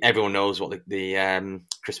 everyone knows what the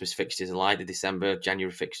Christmas fixtures are like. The December,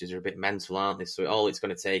 January fixtures are a bit mental, aren't they? So all it's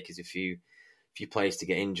going to take is a few players to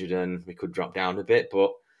get injured, and we could drop down a bit.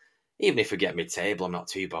 But even if we get mid-table, I'm not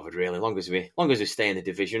too bothered really, as long as we stay in the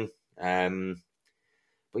division.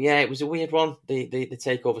 But yeah, it was a weird one. The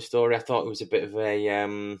takeover story. I thought it was a bit of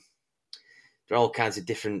a. There are all kinds of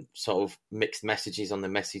different sort of mixed messages on the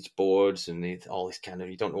message boards, and all this kind of,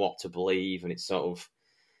 you don't know what to believe, and it's sort of,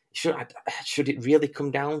 should it really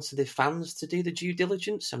come down to the fans to do the due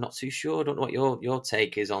diligence? I'm not too sure. I don't know what your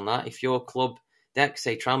take is on that. If your club, Deck,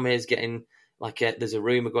 say Tranmere's getting there's a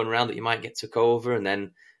rumour going around that you might get took over, and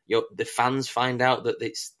then the fans find out that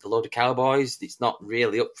it's a load of cowboys, it's not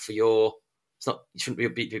really up for your. It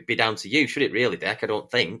shouldn't be down to you, should it really, Deck? I don't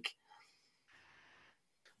think.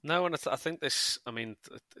 No, and I think this, I mean,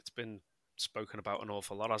 it's been spoken about an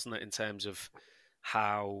awful lot, hasn't it, in terms of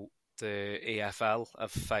how the EFL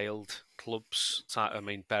have failed clubs. I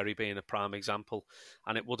mean, Bury being a prime example.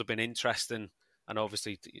 And it would have been interesting, and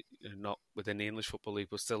obviously not within the English Football League,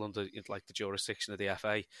 but still under the jurisdiction of the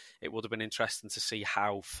FA, it would have been interesting to see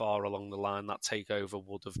how far along the line that takeover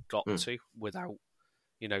would have got to without,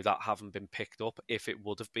 that having been picked up, if it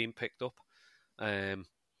would have been picked up.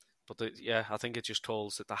 But I think it just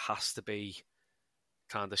calls that there has to be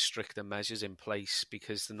kind of stricter measures in place,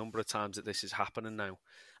 because the number of times that this is happening now,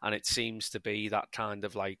 and it seems to be that kind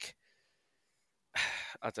of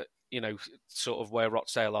sort of where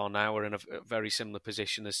Rochdale are now, are in a very similar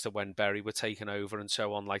position as to when Bury were taken over and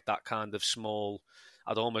so on, like that kind of small,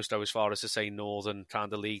 I'd almost go as far as to say Northern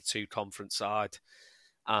kind of League Two conference side,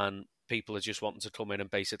 and people are just wanting to come in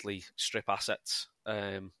and basically strip assets.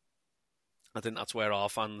 I think that's where our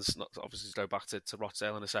fans, not obviously to go back to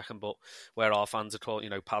Rochdale in a second, but where our fans are called,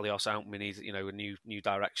 Palios out, we need, a new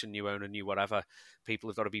direction, new owner, new whatever. People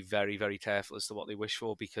have got to be very, very careful as to what they wish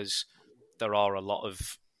for, because there are a lot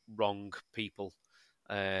of wrong people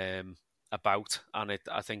about, and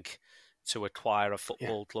I think to acquire a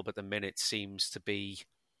football club at the minute seems to be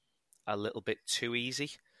a little bit too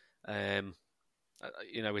easy.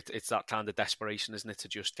 It's that kind of desperation, isn't it, to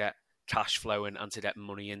just get cash flowing and to get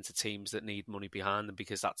money into teams that need money behind them,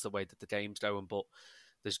 because that's the way that the game's going. But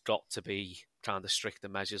there's got to be kind of stricter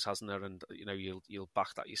measures, hasn't there? And you'll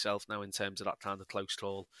back that yourself now in terms of that kind of close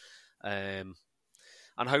call. And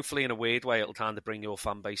hopefully, in a weird way, it'll kind of bring your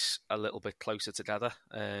fan base a little bit closer together.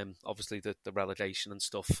 Obviously, the relegation and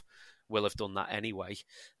stuff will have done that anyway.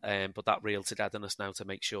 But that real togetherness now to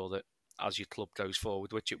make sure that as your club goes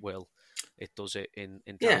forward, which it will, it does it in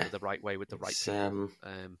kind of the right way with the right people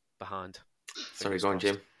behind. Sorry, go on,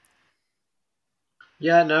 Jim.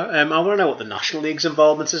 Yeah, no, I want to know what the National League's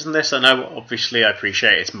involvement is in this. I know, obviously, I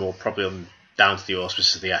appreciate it's more probably down to the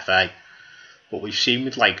auspices of the FA, but we've seen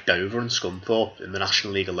with like Dover and Scunthorpe in the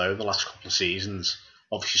National League alone the last couple of seasons.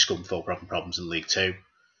 Obviously, Scunthorpe are having problems in League Two.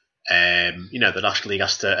 The National League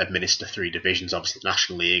has to administer 3 divisions, obviously the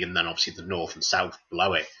National League and then obviously the North and South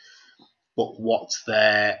below it. But what's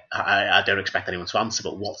their, I don't expect anyone to answer,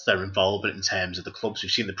 but what's their involvement in terms of the clubs?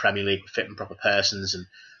 We've seen the Premier League with fit and proper persons and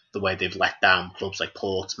the way they've let down clubs like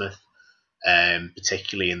Portsmouth,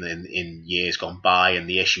 particularly in years gone by, and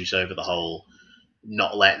the issues over the whole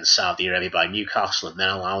not letting Saudi Arabia buy Newcastle and then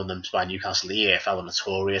allowing them to buy Newcastle. The EFL are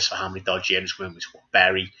notorious for how many dodgy owners come in with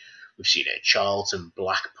Bury. We've seen it at Charlton,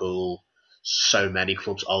 Blackpool, so many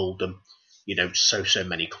clubs, Oldham, so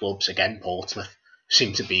many clubs. Again, Portsmouth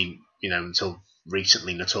seem to be, until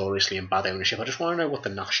recently, notoriously in bad ownership. I just want to know what the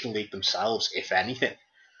National League themselves, if anything,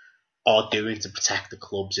 are doing to protect the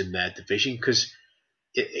clubs in their division, because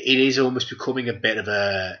it is almost becoming a bit of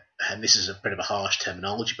a, and this is a bit of a harsh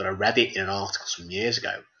terminology, but I read it in an article some years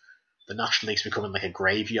ago. The National League's becoming like a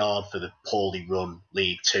graveyard for the poorly run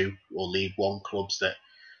League Two or League One clubs that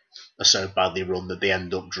are so badly run that they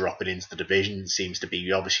end up dropping into the division. It seems to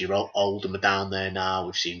be, obviously, Oldham are down there now.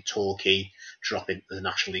 We've seen Torquay drop into the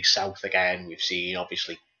National League South again. We've seen,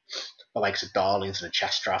 obviously, the likes of Darlington and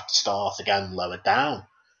Chester have to start again lower down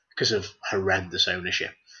because of horrendous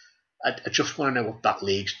ownership. I just want to know what that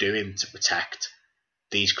league's doing to protect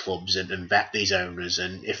these clubs and vet these owners,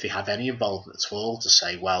 and if they have any involvement at all to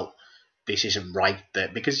say, well, this isn't right.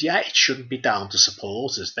 Because, it shouldn't be down to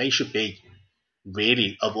supporters. They should be,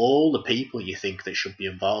 really, of all the people you think that should be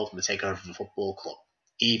involved in the takeover of a football club,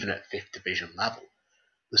 even at 5th division level,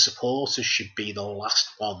 the supporters should be the last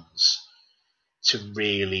ones to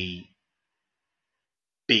really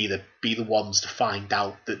be the ones to find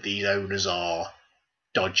out that these owners are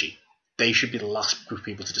dodgy. They should be the last group of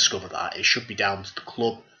people to discover that. It should be down to the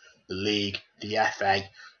club, the league, the FA. There's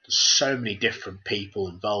so many different people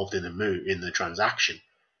involved in the transaction.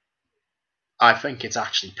 I think it's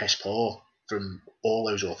actually piss poor from all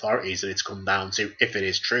those authorities that it's come down to, if it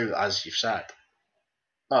is true, as you've said,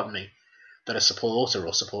 pardon me, that a supporter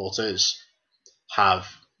or supporters have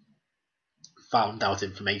found out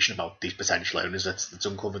information about these potential owners that's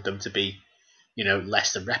uncovered them to be,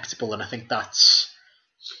 less than reputable. And I think that's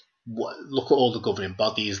look at all the governing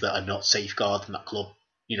bodies that are not safeguarding that club.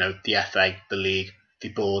 The FA, the league, the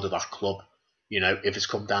board of that club. If it's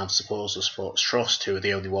come down to supporters or supporters trust, who are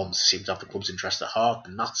the only ones who seem to have the club's interest at heart,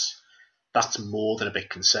 then that's more than a bit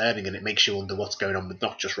concerning, and it makes you wonder what's going on with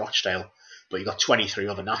not just Rochdale, but you've got 23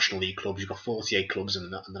 other National League clubs, you've got 48 clubs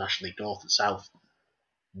in the National League North and South.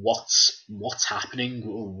 What's happening?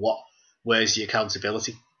 Where's the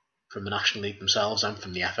accountability from the National League themselves and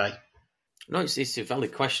from the FA? No, it's a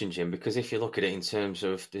valid question, Jim, because if you look at it in terms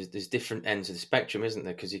of there's different ends of the spectrum, isn't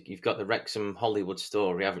there? Because you've got the Wrexham Hollywood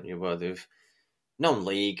story, haven't you, where they've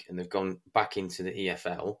non-league and they've gone back into the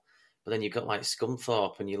EFL, but then you've got like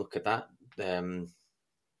Scunthorpe, and you look at that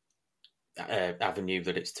avenue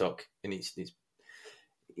that it's took, and it's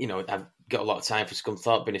I've got a lot of time for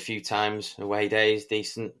Scunthorpe, been a few times, away days,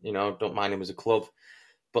 decent, don't mind him as a club.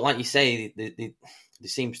 But like you say, there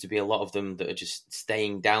seems to be a lot of them that are just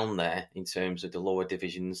staying down there in terms of the lower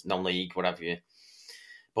divisions, non-league, whatever you.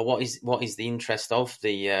 But what is the interest of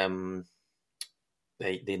the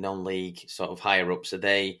non-league sort of higher ups? Do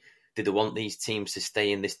they want these teams to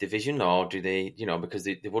stay in this division, or do they, because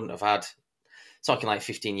they wouldn't have had talking like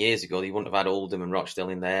 15 years ago, you wouldn't have had Oldham and Rochdale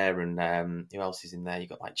in there, and who else is in there? You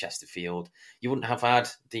got like Chesterfield. You wouldn't have had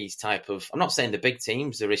these type of. I'm not saying the big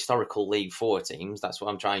teams, they're historical League Four teams. That's what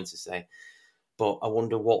I'm trying to say. But I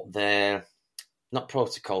wonder what their not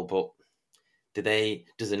protocol, but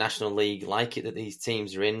does the National League like it that these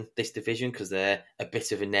teams are in this division because they're a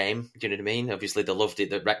bit of a name? Do you know what I mean? Obviously, they loved it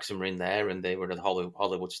that Wrexham were in there and they were the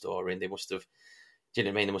Hollywood story, and they must have. Do you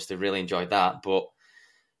know what I mean? They must have really enjoyed that. But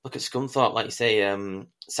look at Scunthorpe, like you say,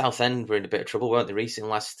 Southend were in a bit of trouble, weren't they, recently,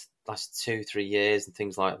 last 2-3 years and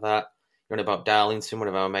things like that. You're on about Darlington, one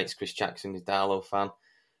of our mates, Chris Jackson, is a Darlow fan.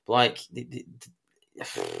 But like,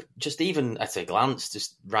 just even at a glance,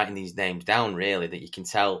 just writing these names down, really, that you can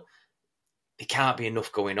tell there can't be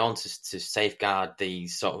enough going on to safeguard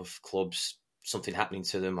these sort of clubs, something happening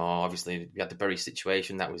to them, or obviously we had the Bury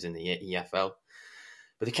situation that was in the EFL.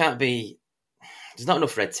 But there can't be. There's not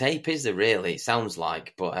enough red tape, is there? Really, it sounds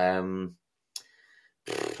like, but I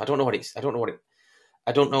don't know what it's. I don't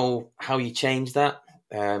know how you change that.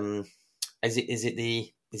 Is it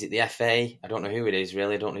the FA? I don't know who it is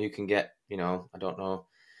really. I don't know who can get. I don't know.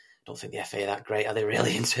 I don't think the FA are that great, are they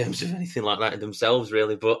really, in terms of anything like that themselves,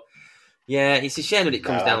 really? But yeah, it's a shame that it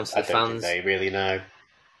comes down to the fans. I don't think they really know.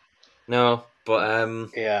 No,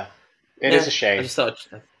 but yeah, it is a shame. I just thought,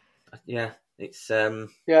 it's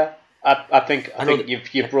yeah. I think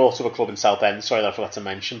you've brought up a club in Southend. Sorry that I forgot to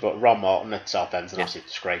mention, but Ron Martin at Southend's an absolute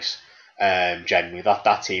disgrace. Genuinely,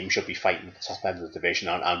 that team should be fighting at the top end of the division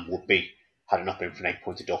and would be had it not been for an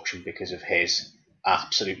 8-point deduction because of his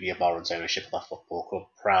absolutely abhorrent ownership of that football club.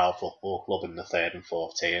 Proud football club in the 3rd and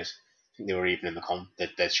 4th tiers. I think they were even in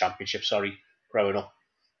the championship. Growing up,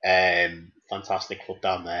 fantastic club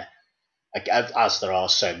down there. As there are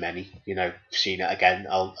so many, seen it again.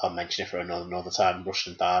 I'll mention it for another time.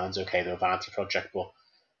 Rushden Diamonds, okay, they're a vanity project, but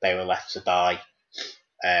they were left to die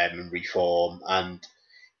and reform, and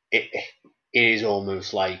it is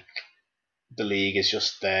almost like the league is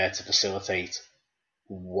just there to facilitate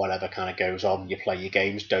whatever kind of goes on. You play your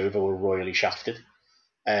games. Dover were royally shafted,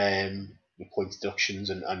 with point deductions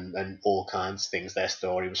and all kinds of things. Their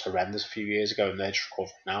story was horrendous a few years ago, and they're just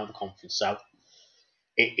recovering now in the Conference South.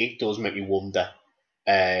 It does make me wonder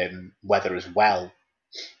whether as well,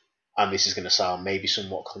 and this is going to sound maybe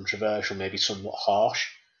somewhat controversial, maybe somewhat harsh.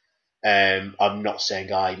 I'm not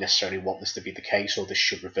saying I necessarily want this to be the case or this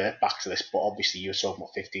should revert back to this, but obviously you were talking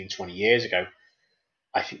about 15, 20 years ago.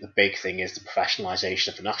 I think the big thing is the professionalisation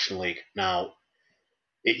of the National League. Now,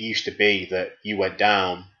 it used to be that you went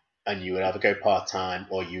down and you would either go part-time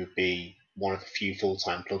or you would be one of the few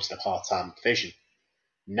full-time clubs in the part-time division.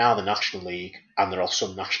 Now the National League, and there are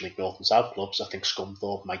some National League North and South clubs, I think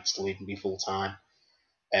Scunthorpe might still even be full-time,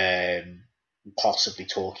 possibly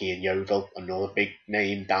Torquay and Yeovil, another big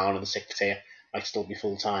name down in the 6th tier, might still be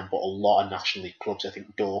full-time, but a lot of National League clubs, I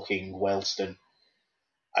think Dorking, Wellston,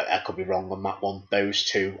 I could be wrong on that one, those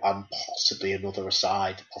two, and possibly another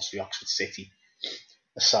aside, possibly Oxford City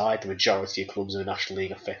aside, the majority of clubs in the National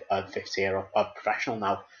League are 5th tier are professional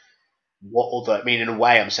now. In a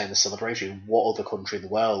way, I'm saying the celebration. What other country in the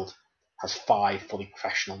world has 5 fully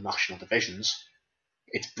professional national divisions?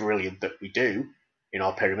 It's brilliant that we do in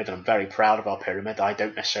our pyramid, and I'm very proud of our pyramid. I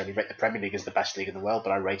don't necessarily rate the Premier League as the best league in the world,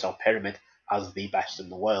 but I rate our pyramid as the best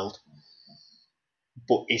in the world.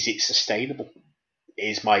 But is it sustainable?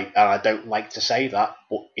 And I don't like to say that,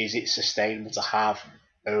 but is it sustainable to have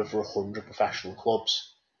over 100 professional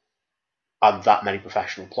clubs and that many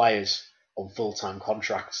professional players on full-time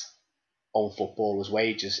contracts? On footballers'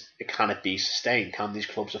 wages, can it be sustained? Can these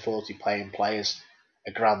clubs afford to be paying players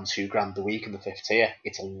 $1,000, $2,000 a week in the 5th tier?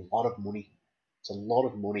 It's a lot of money. It's a lot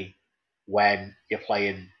of money when you're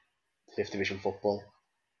playing 5th division football.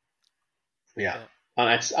 Yeah. And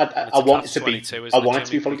I want it to be. I want it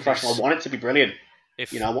to be fully professional. I want it to be brilliant.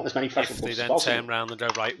 I want as many professional clubs as possible. If they then turn around and go,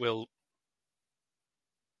 right, we'll.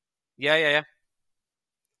 Yeah.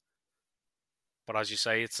 But as you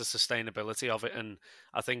say, it's the sustainability of it, and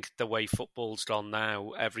I think the way football's gone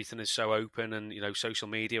now, everything is so open, and social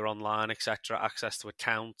media, online, etc., access to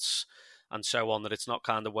accounts, and so on, that it's not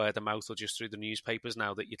kind of word of mouth or just through the newspapers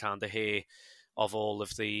now that you kind of hear of all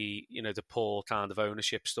of the the poor kind of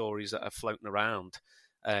ownership stories that are floating around.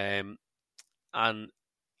 And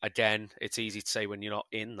again, it's easy to say when you're not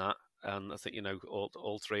in that, and I think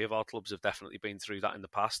all 3 of our clubs have definitely been through that in the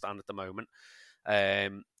past and at the moment.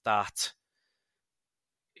 That.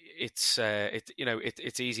 It's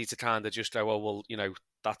easy to kind of just go, oh well,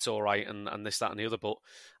 that's all right, and this, that, and the other. But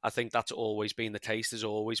I think that's always been the case. There's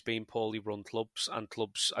always been poorly run clubs, and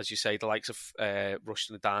clubs, as you say, the likes of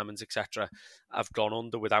Rushden Diamonds, etc., have gone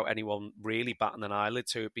under without anyone really batting an eyelid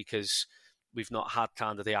to it, because we've not had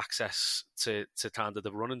kind of the access to kind of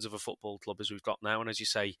the runnings of a football club as we've got now. And as you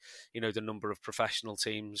say, the number of professional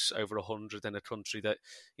teams, over 100 in a country that,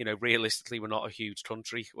 realistically, we're not a huge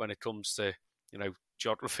country when it comes to,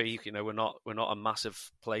 geography. We're not a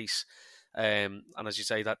massive place. And as you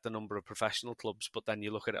say, that the number of professional clubs, but then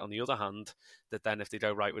you look at it on the other hand, that then if they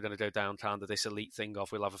go, right, we're going to go down kind of this elite thing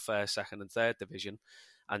of, we'll have a first, second and third division,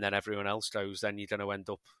 and then everyone else goes, then you're going to end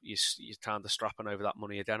up, you're kind of strapping over that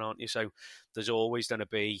money again, aren't you? So there's always going to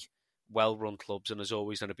be well-run clubs, and there's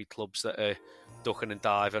always going to be clubs that are ducking and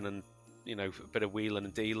diving and, a bit of wheeling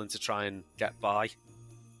and dealing to try and get by.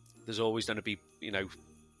 There's always going to be,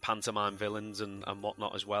 pantomime villains and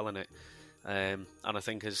whatnot as well in it. And I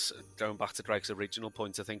think, as going back to Greg's original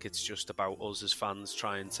point, I think it's just about us as fans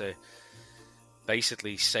trying to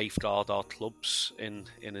basically safeguard our clubs in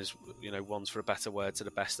as ones for a better word, to the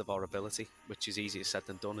best of our ability, which is easier said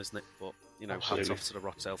than done, isn't it? But hats off to the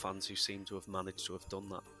Rochdale fans who seem to have managed to have done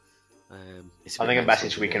that. I think a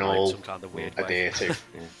message we can all adhere to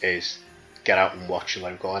is get out and watch your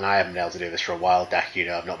local. And I haven't been able to do this for a while, Deck.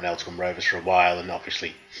 I've not been able to come Rovers for a while, and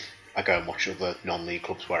obviously I go and watch other non-league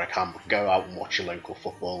clubs where I can, but go out and watch your local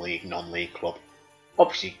football league, non-league club.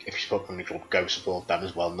 Obviously, if you support a club, go support them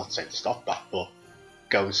as well. Not saying to stop that, but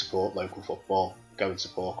go and support local football. Go and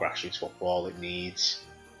support grassroots football. It needs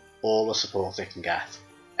all the support it can get,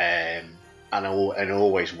 and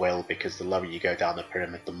always will, because the lower you go down the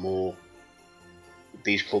pyramid, the more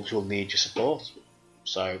these clubs will need your support.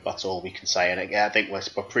 So that's all we can say. And I think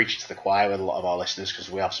we're preaching to the choir with a lot of our listeners, because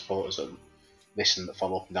we have supporters that listen, that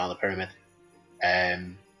follow up and down the pyramid.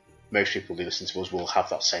 Most people who listen to us will have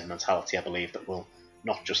that same mentality, I believe, that will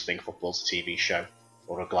not just think football's a TV show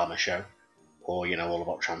or a glamour show, or all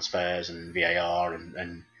about transfers and VAR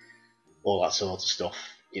and all that sort of stuff.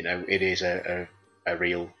 It is a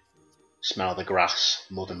real smell the grass,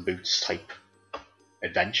 mud and boots type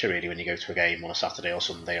adventure, really, when you go to a game on a Saturday or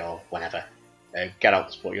Sunday or whenever. Get out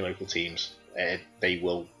and support your local teams. They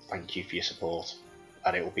will thank you for your support,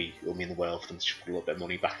 and it'll mean the world for them to put a little bit of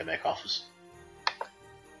money back in their coffers.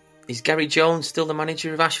 Is Gary Jones still the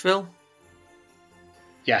manager of Asheville?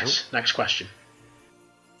 Yes. Nope. Next question.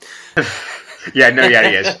 He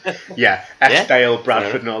is. Yeah, Eskdale,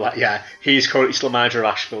 Bradford, and all that. Yeah, he's currently still manager of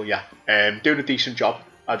Asheville. Yeah, doing a decent job.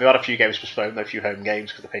 They've had a few games postponed, a few home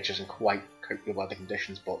games, because the pitch isn't quite coping with weather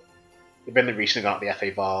conditions, but they've been recently got the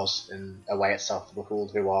FA Vars and away at South Liverpool,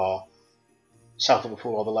 who are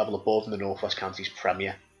the level above in the North West Counties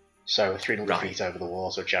Premier. So 300 feet over the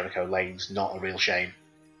water, Jericho Lane's not a real shame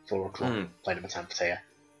for a club playing in the 10th tier.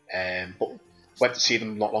 But went to see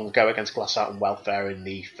them not long ago against Glasshout and Welfare in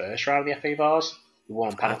the first round of the FA Vars. We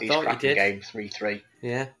won on penalties, cracking game 3-3.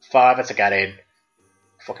 Yeah. 5 to get in.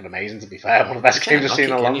 Fucking amazing, to be fair. One of the best games I've seen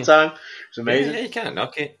in a long time. It was amazing. Yeah, you can't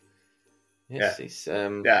knock it. Yes, it's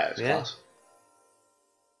class.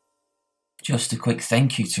 Just a quick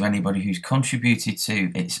thank you to anybody who's contributed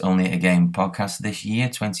to It's Only a Game podcast this year,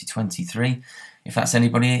 2023. If that's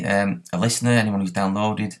anybody, a listener, anyone who's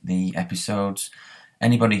downloaded the episodes,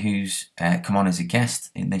 anybody who's come on as a guest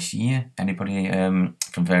in this year, anybody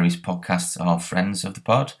from various podcasts or friends of the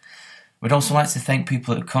pod. We'd also like to thank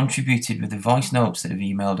people that have contributed with the voice notes that have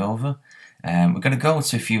emailed over. We're going to go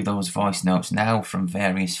to a few of those voice notes now from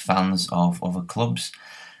various fans of other clubs.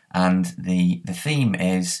 And the theme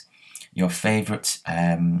is your favourite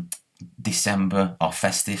December or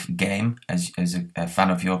festive game as a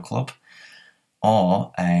fan of your club,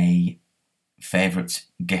 or a favourite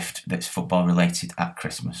gift that's football related at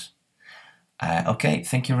Christmas. Okay,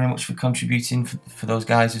 thank you very much for contributing for those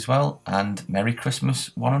guys as well, and Merry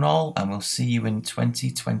Christmas one and all, and we'll see you in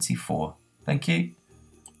 2024. Thank you.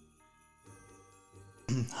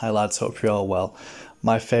 Hi lads, hope you're all well.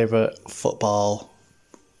 My favourite football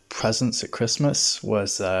presents at Christmas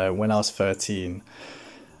was when I was 13.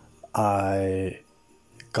 I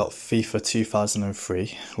got FIFA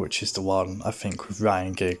 2003, which is the one, I think, with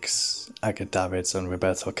Ryan Giggs, Edgar Davids and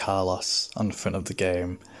Roberto Carlos on the front of the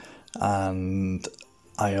game. And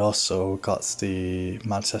I also got the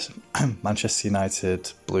Manchester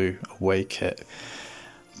United blue away kit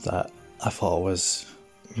that I thought was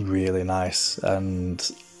really nice. And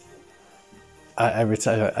every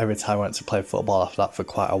time I went to play football after that for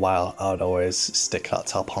quite a while, I would always stick that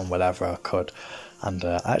top on whenever I could. And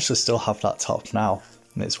I actually still have that top now.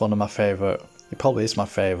 And it's one of my favourite, it probably is my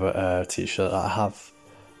favourite t-shirt that I have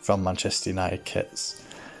from Manchester United kits.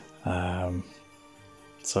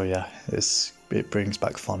 So yeah, it brings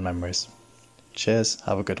back fond memories. Cheers,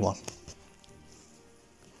 have a good one.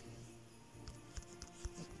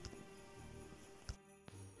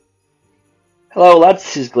 Hello lads,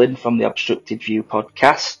 this is Glyn from the Obstructed View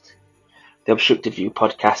podcast. The Obstructed View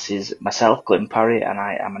podcast is myself, Glenn Parry, and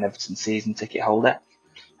I am an Everton season ticket holder.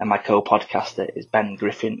 And my co-podcaster is Ben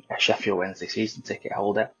Griffin, a Sheffield Wednesday season ticket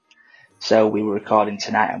holder. So we were recording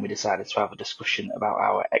tonight and we decided to have a discussion about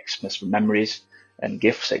our Xmas memories and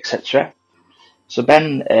gifts, etc. So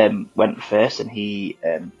Ben went first and he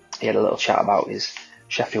had a little chat about his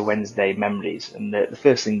Sheffield Wednesday memories. And the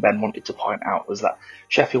first thing Ben wanted to point out was that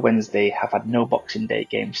Sheffield Wednesday have had no Boxing Day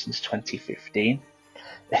game since 2015.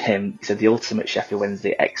 He said the ultimate Sheffield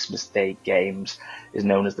Wednesday Xmas Day games is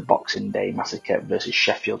known as the Boxing Day Massacre versus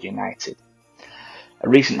Sheffield United. A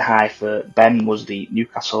recent high for Ben was the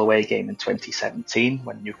Newcastle away game in 2017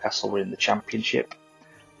 when Newcastle were in the Championship.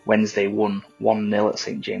 Wednesday won 1-0 at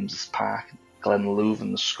St James's Park. Glenn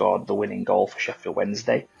Louvens scored the winning goal for Sheffield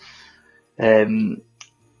Wednesday. Ben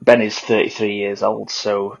is 33 years old,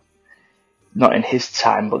 so not in his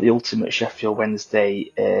time, but the ultimate Sheffield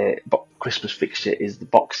Wednesday Christmas fixture is the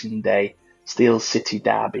Boxing Day Steel City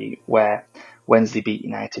Derby, where Wednesday beat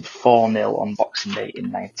United 4-0 on Boxing Day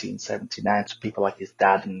in 1979. So people like his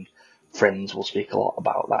dad and friends will speak a lot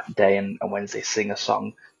about that day, and Wednesday sing a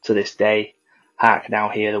song to this day. Hark now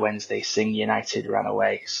hear the Wednesday sing, United ran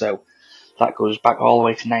away. So that goes back all the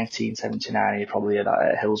way to 1979. You probably heard that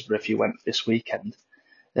at Hillsborough if you went this weekend.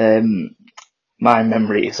 My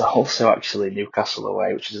memory is also actually Newcastle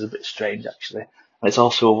away, which is a bit strange actually. And it's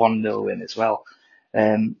also a 1-0 win as well.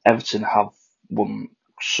 Everton have won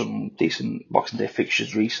some decent Boxing Day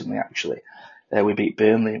fixtures recently actually. We beat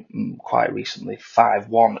Burnley quite recently,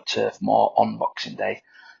 5-1 at Turf Moor on Boxing Day.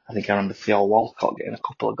 I think I remember Theo Walcott getting a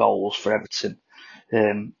couple of goals for Everton.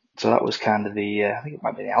 So that was kind of I think it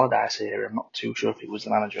might be the Allardyce era. I'm not too sure if he was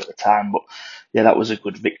the manager at the time, but yeah, that was a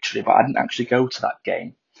good victory. But I didn't actually go to that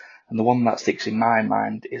game. And the one that sticks in my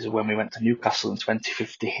mind is when we went to Newcastle in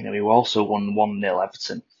 2015 and we also won 1-0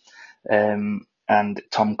 Everton. And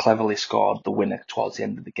Tom Cleverley scored the winner towards the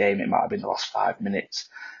end of the game. It might have been the last 5 minutes.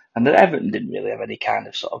 And Everton didn't really have any kind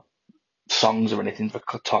of sort of songs or anything for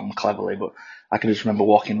Tom Cleverley, but I can just remember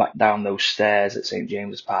walking back down those stairs at St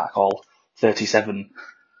James's Park, all 37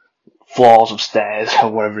 floors of stairs or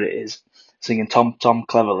whatever it is, singing Tom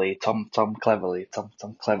Cleverley, Tom Cleverley, Tom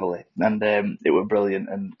Cleverley. And it was brilliant.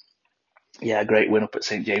 And yeah, a great win up at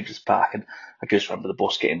St James's Park, and I just remember the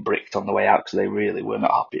bus getting bricked on the way out because they really were not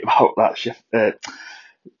happy about that.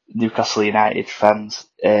 Newcastle United fans.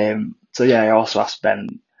 So yeah, I also asked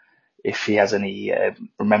Ben if he has any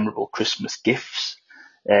memorable Christmas gifts,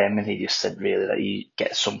 and he just said really that he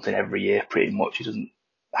gets something every year pretty much. He doesn't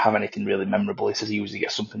have anything really memorable. He says he usually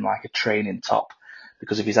gets something like a training top,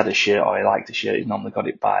 because if he's had a shirt or he liked a shirt, he's normally got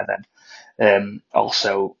it by then.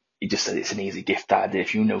 Also, he just said it's an easy gift idea.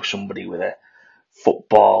 If you know somebody with a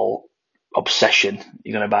football obsession,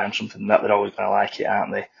 you're going to buy them something that they're always going to like it,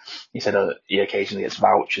 aren't they? He said he occasionally gets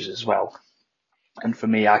vouchers as well. And for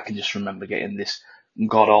me, I can just remember getting this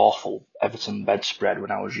god-awful Everton bedspread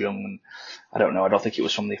when I was young. And I don't think it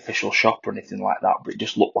was from the official shop or anything like that, but it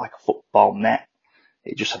just looked like a football net.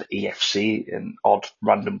 It just had EFC in odd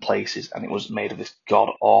random places, and it was made of this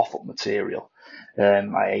god-awful material.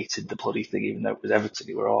 I hated the bloody thing, even though it was Everton,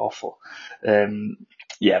 it were awful.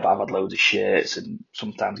 Yeah, but I've had loads of shirts, and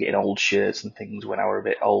sometimes getting old shirts and things when I were a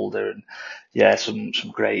bit older. And yeah, some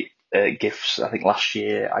great gifts. I think last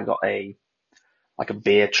year I got a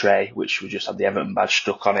beer tray, which just had the Everton badge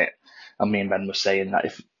stuck on it. And me and Ben were saying that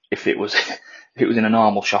if it was in a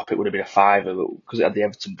normal shop, it would have been a £5, but because it had the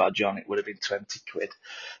Everton badge on, it would have been 20 quid.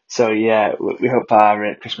 So yeah, we hope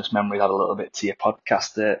our Christmas memories add a little bit to your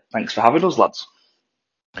podcast. Thanks for having us, lads.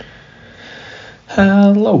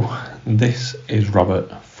 Hello, this is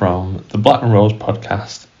Robert from the Black and Rose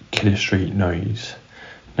podcast, Kidder Street Noise.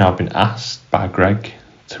 Now I've been asked by Greg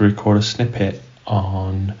to record a snippet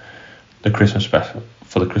on the Christmas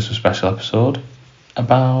special episode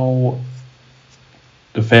about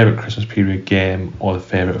the favourite Christmas period game or the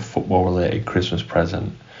favourite football related Christmas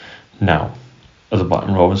present. Now, as a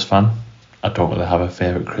Blackburn Rovers fan, I don't really have a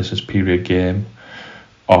favourite Christmas period game.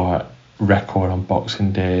 Our record on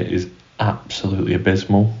Boxing Day is absolutely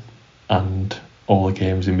abysmal, and all the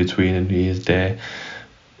games in between and New Year's Day,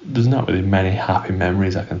 there's not really many happy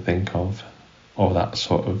memories I can think of that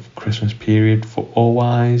sort of Christmas period football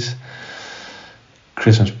wise.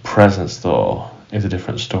 Christmas presents though is a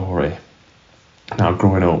different story. Now,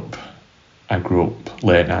 growing up, I grew up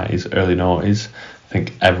late 90s, early 90s. I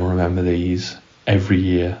think everyone remember these. Every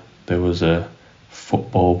year there was a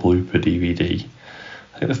football blooper DVD.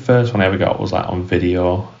 I think the first one I ever got was on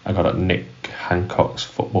video. I got at Nick Hancock's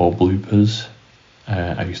Football Bloopers.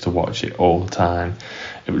 I used to watch it all the time.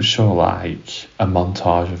 It would show a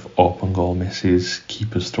montage of open goal misses,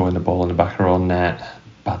 keepers throwing the ball in the back of our own net,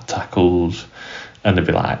 bad tackles, and there'd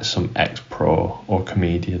be like some ex-pro or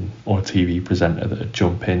comedian or TV presenter that would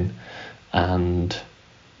jump in and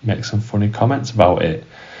make some funny comments about it.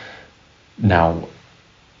 Now,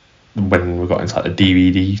 when we got into like the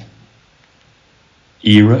DVD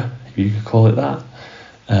era, if you could call it that,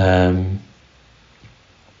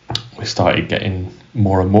 we started getting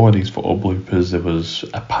more and more of these football bloopers. There was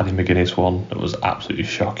a Paddy McGuinness one that was absolutely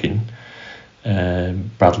shocking.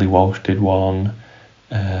 Bradley Walsh did one.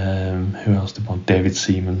 Who else did one? David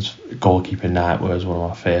Seaman's goalkeeper night was one of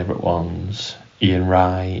my favourite ones. Ian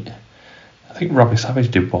Wright. I think Robbie Savage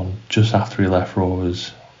did one just after he left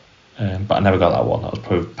Rovers. But I never got that one. That was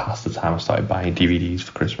probably past the time I started buying DVDs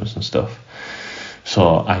for Christmas and stuff.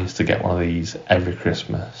 So I used to get one of these every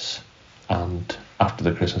Christmas, and after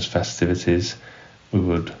the Christmas festivities we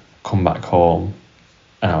would come back home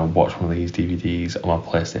and I would watch one of these DVDs on my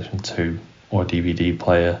PlayStation 2 or DVD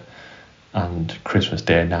player, and Christmas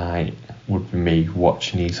Day night would be me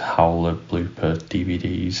watching these Howler blooper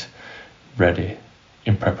DVDs ready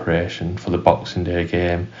in preparation for the Boxing Day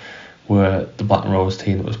game, where the Blackburn Rovers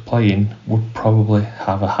team that was playing would probably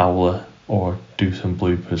have a howler or do some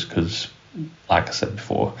bloopers, because, like I said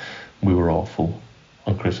before, we were awful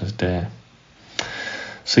on Christmas Day.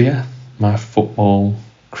 So yeah, my football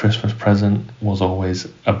Christmas present was always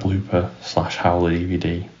a blooper / howler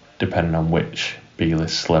DVD, depending on which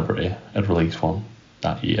B-list celebrity had released one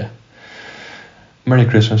that year. Merry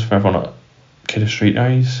Christmas from everyone at Kidder Street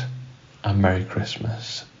Noise, and Merry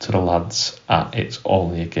Christmas to the lads at It's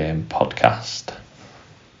Only a Game podcast.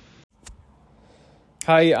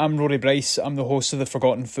 Hi, I'm Rory Bryce. I'm the host of the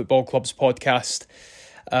Forgotten Football Clubs podcast.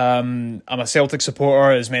 I'm a Celtic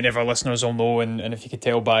supporter, as many of our listeners will know, and if you could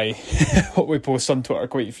tell by what we post on Twitter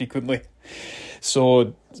quite frequently.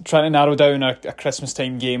 So trying to narrow down a Christmas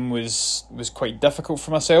time game was quite difficult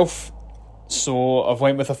for myself. So I've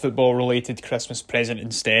went with a football related Christmas present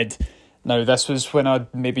instead. Now, this was when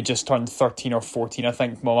I'd maybe just turned 13 or 14, I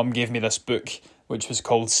think. My mum gave me this book, which was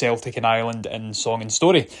called Celtic and Ireland in Song and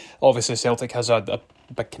Story. Obviously, Celtic has a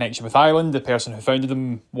big connection with Ireland. The person who founded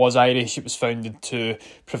them was Irish. It was founded to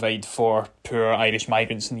provide for poor Irish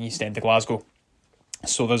migrants in the East End of Glasgow.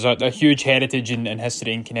 So there's a huge heritage and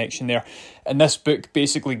history and connection there. And this book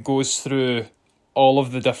basically goes through all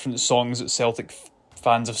of the different songs that Celtic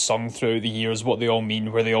fans have sung throughout the years, what they all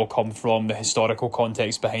mean, where they all come from, the historical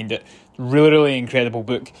context behind it. Really, really incredible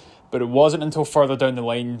book. But it wasn't until further down the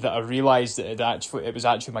line that I realised that it was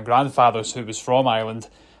actually my grandfather's, who was from Ireland,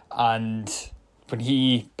 and when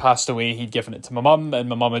he passed away, he'd given it to my mum, and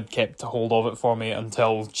my mum had kept a hold of it for me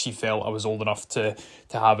until she felt I was old enough to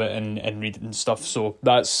have it and read it and stuff. So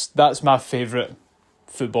that's my favourite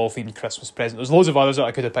football-themed Christmas present. There's loads of others that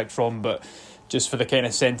I could have picked from, but just for the kind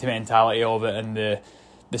of sentimentality of it and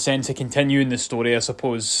the sense of continuing the story, I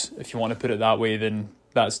suppose, if you want to put it that way, then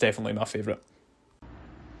that's definitely my favourite.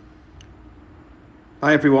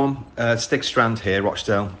 Hi everyone, Stig Strand here,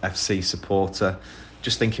 Rochdale FC supporter.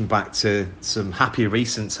 Just thinking back to some happy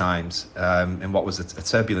recent times in what was a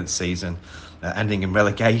turbulent season, ending in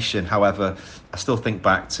relegation. However, I still think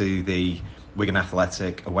back to the Wigan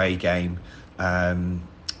Athletic away game. I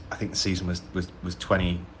think the season was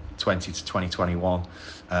 2020 to 2021.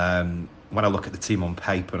 When I look at the team on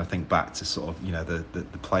paper and I think back to sort of, you know, the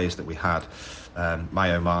players that we had,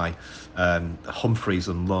 Humphreys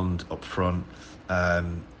and Lund up front,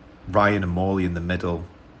 Ryan and Morley in the middle,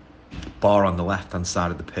 Barr on the left-hand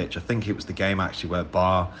side of the pitch. I think it was the game actually where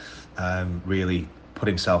Barr really put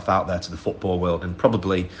himself out there to the football world, and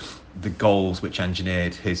probably the goals which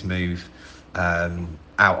engineered his move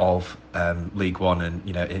out of League One and,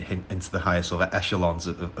 you know, into the higher sort of echelons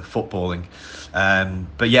of footballing.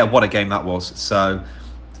 But yeah, what a game that was. So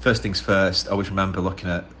first things first, I always remember looking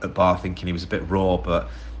at Barr thinking he was a bit raw, but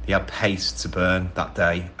he had pace to burn that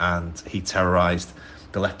day, and he terrorised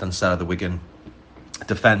the left-hand side of the Wigan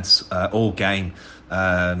defence all game,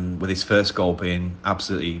 with his first goal being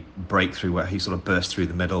absolutely breakthrough, where he sort of burst through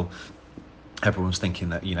the middle. Everyone was thinking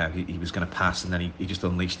that, you know, he was going to pass, and then he just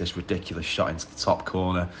unleashed this ridiculous shot into the top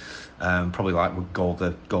corner, probably like goal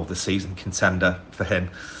of the season contender for him.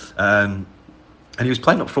 And he was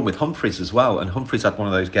playing up front with Humphreys as well, and Humphreys had one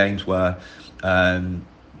of those games where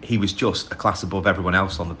he was just a class above everyone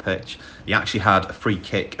else on the pitch. He actually had a free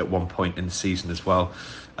kick at one point in the season as well,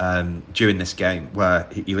 during this game, where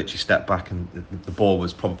he literally stepped back and the ball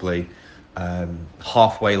was probably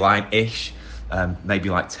halfway line-ish, maybe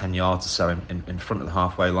like 10 yards or so in front of the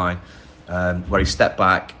halfway line, where he stepped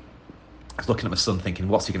back. I was looking at my son thinking,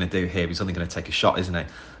 what's he going to do here? He's only going to take a shot, isn't he?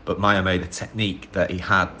 But Maya made a technique that he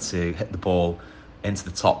had to hit the ball into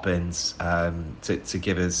the top bins to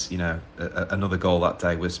give us, another goal that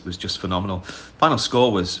day was just phenomenal. Final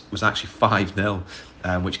score was actually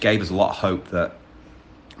 5-0, which gave us a lot of hope that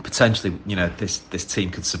potentially, this team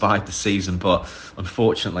could survive the season. But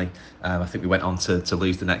unfortunately, I think we went on to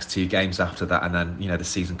lose the next 2 games after that, and then, the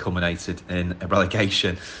season culminated in a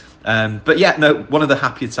relegation. But yeah, no, one of the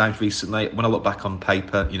happier times recently, when I look back on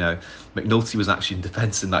paper, McNulty was actually in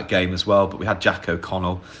defence in that game as well, but we had Jack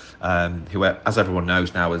O'Connell, who, as everyone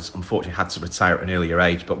knows now, has unfortunately had to retire at an earlier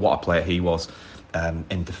age, but what a player he was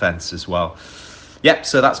in defence as well. Yep,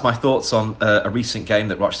 so that's my thoughts on a recent game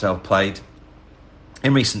that Rochdale played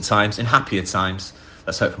in recent times, in happier times.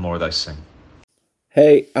 Let's hope for more of those soon.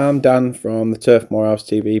 Hey, I'm Dan from the Turf Morehouse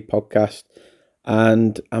TV podcast,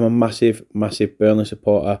 and I'm a massive, massive Burnley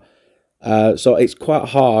supporter. So it's quite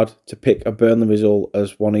hard to pick a Burnley result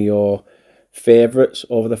as one of your favourites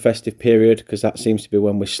over the festive period, because that seems to be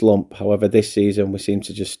when we slump. However, this season we seem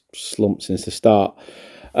to just slump since the start.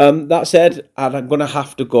 That said, I'm going to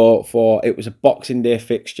have to go for, it was a Boxing Day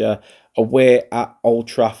fixture away at Old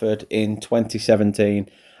Trafford in 2017,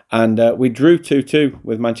 and we drew 2-2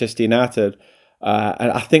 with Manchester United.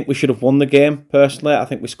 And I think we should have won the game, personally. I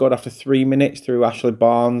think we scored after 3 minutes through Ashley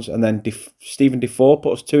Barnes, and then Stephen Defoe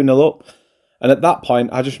put us 2-0 up. And at that point,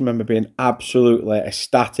 I just remember being absolutely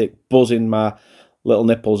ecstatic, buzzing my little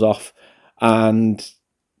nipples off. And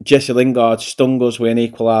Jesse Lingard stung us with an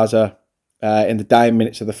equaliser in the dying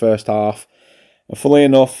minutes of the first half. And funnily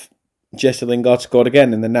enough, Jesse Lingard scored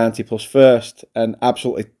again in the 90+ first and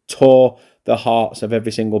absolutely tore the hearts of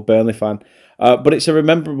every single Burnley fan. But it's a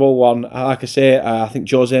rememberable one. Like I say, I think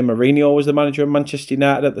Jose Mourinho was the manager of Manchester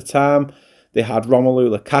United at the time. They had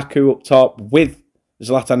Romelu Lukaku up top with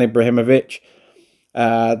Zlatan Ibrahimovic.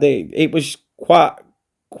 It was quite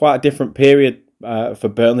a different period for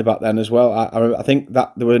Burnley back then as well. I think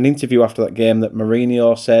that there was an interview after that game that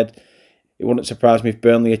Mourinho said it wouldn't surprise me if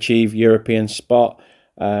Burnley achieved European spot,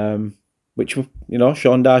 which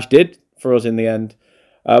Sean Dyche did for us in the end.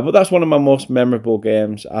 But that's one of my most memorable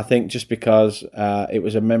games, I think, just because it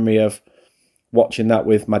was a memory of watching that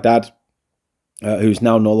with my dad, who's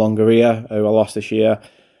now no longer here, who I lost this year.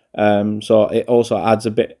 So it also adds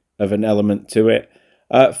a bit of an element to it.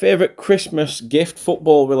 Favourite Christmas gift,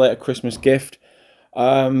 football-related Christmas gift.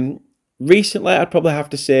 Recently, I'd probably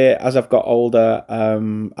have to say, as I've got older,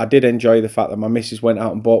 I did enjoy the fact that my missus went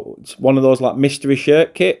out and bought one of those like mystery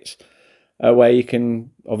shirt kits, where you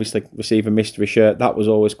can obviously receive a mystery shirt. That was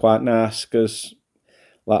always quite nice because,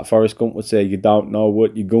 like Forrest Gump would say, you don't know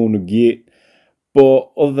what you're going to get.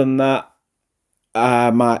 But other than that,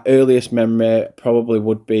 my earliest memory probably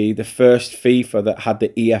would be the first FIFA that had the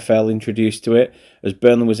EFL introduced to it, as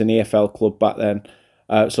Burnley was an EFL club back then.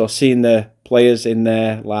 So seeing the players in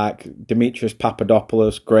there like Demetrius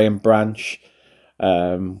Papadopoulos, Graham Branch,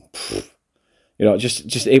 it was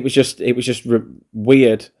just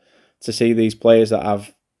weird to see these players that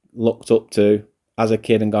I've looked up to as a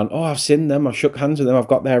kid and gone, oh, I've seen them, I've shook hands with them, I've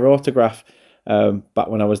got their autograph back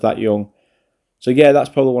when I was that young. So yeah, that's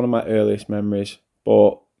probably one of my earliest memories.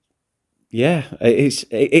 But yeah,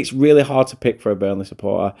 it's really hard to pick for a Burnley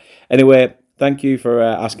supporter. Anyway, thank you for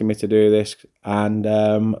asking me to do this, and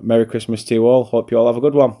Merry Christmas to you all. Hope you all have a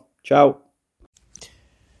good one. Ciao.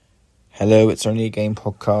 Hello, it's Only a Game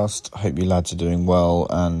podcast. Hope you lads are doing well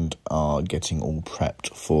and are getting all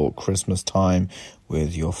prepped for Christmas time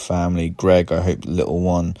with your family. Greg, I hope the little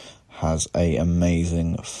one has a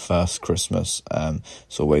amazing first Christmas.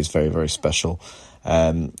 It's always very, very special.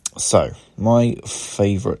 So, my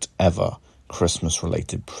favourite ever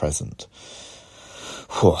Christmas-related present.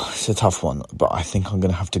 It's a tough one, but I think I'm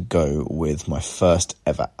going to have to go with my first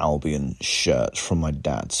ever Albion shirt from my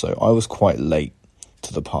dad. So I was quite late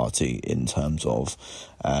to the party in terms of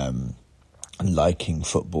liking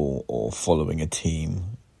football or following a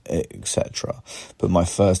team, etc. But my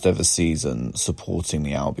first ever season supporting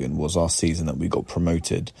the Albion was our season that we got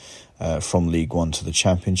promoted from League One to the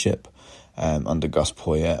Championship under Gus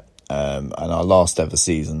Poyet. And our last ever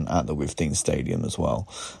season at the Withdean Stadium as well.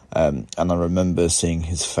 And I remember seeing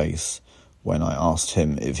his face when I asked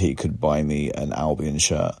him if he could buy me an Albion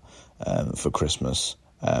shirt for Christmas.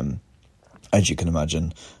 As you can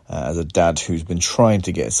imagine, as a dad who's been trying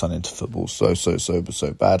to get his son into football so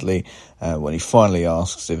badly, when he finally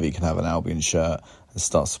asks if he can have an Albion shirt and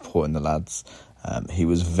start supporting the lads, he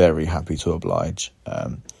was very happy to oblige.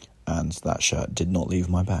 And that shirt did not leave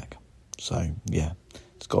my back. So, yeah.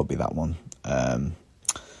 It's got to be that one. But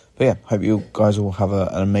yeah, hope you guys all have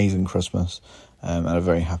an amazing Christmas and a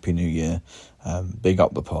very happy New Year. Big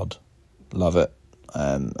up the pod. Love it.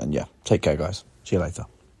 And yeah, take care, guys. See you later.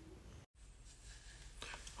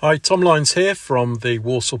 Hi, Tom Lyons here from the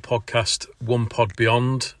Walsall podcast One Pod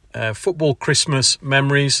Beyond. Football Christmas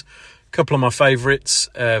memories, a couple of my favourites.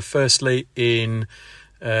 Firstly, in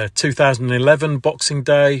 2011, Boxing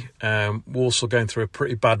Day, Walsall going through a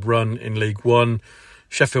pretty bad run in League One.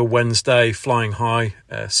 Sheffield Wednesday flying high,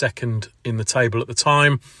 second in the table at the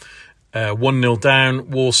time. 1-0 down,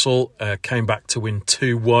 Walsall came back to win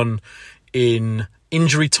 2-1 in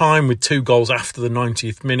injury time with 2 goals after the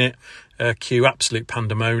 90th minute. Cue absolute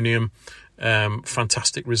pandemonium.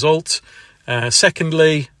 Fantastic result.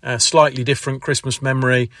 Secondly, a slightly different Christmas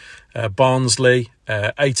memory. Barnsley,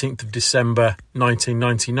 18th of December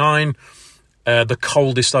 1999. The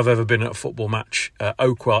coldest I've ever been at a football match.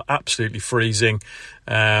 Oakwell absolutely freezing,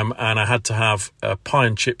 and I had to have pie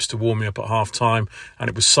and chips to warm me up at half time, and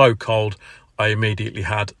it was so cold I immediately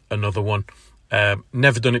had another one.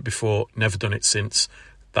 Never done it before, never done it since.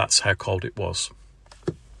 That's how cold it was.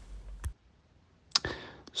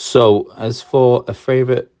 So as for a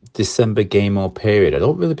favourite December game or period, I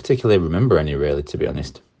don't really particularly remember any, really, to be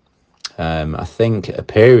honest. I think a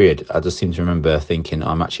period I just seem to remember thinking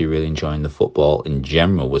I'm actually really enjoying the football in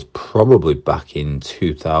general was probably back in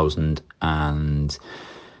 2009,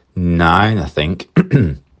 I think.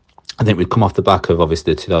 I think we'd come off the back of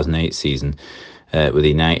obviously the 2008 season with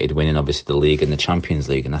United winning obviously the league and the Champions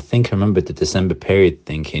League, and I think I remember the December period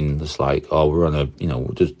thinking just like, oh, we're on a,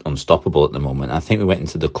 we're just unstoppable at the moment. I think we went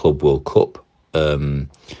into the Club World Cup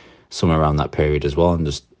somewhere around that period as well,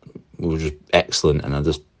 and we were just excellent, and I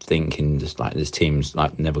just thinking just like this team's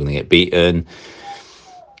like never going to get beaten.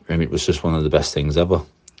 It was just one of the best things ever.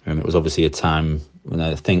 It was obviously a time when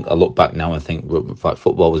I look back now and think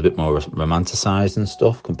football was a bit more romanticised and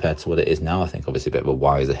stuff compared to what it is now. I think obviously a bit of a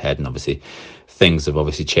wiser head, and obviously things have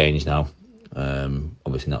obviously changed now.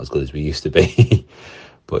 Obviously not as good as we used to be.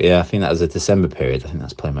 But yeah, I think that was a December period. I think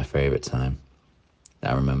that's probably my favourite time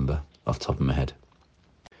that I remember off the top of my head.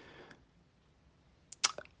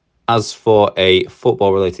 As for a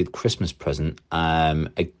football-related Christmas present,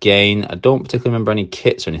 again, I don't particularly remember any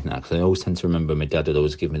kits or anything like that, because I always tend to remember my dad would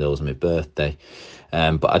always give me those on my birthday.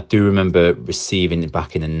 But I do remember receiving it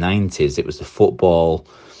back in the 90s. It was the football.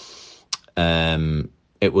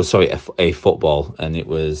 It was, a football, and it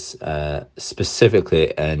was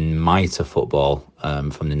specifically a mitre football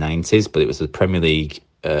from the 90s, but it was the Premier League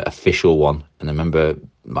official one. And I remember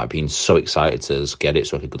being so excited to just get it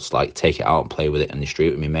so I could just take it out and play with it in the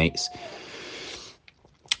street with my mates.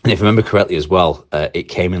 And if I remember correctly as well, it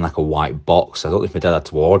came in like a white box. I don't know if my dad had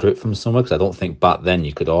to order it from somewhere, because I don't think back then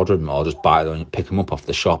you could order them or just buy them and pick them up off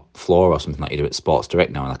the shop floor or something like you do at Sports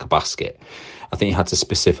Direct now in like a basket. I think you had to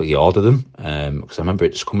specifically order them, because I remember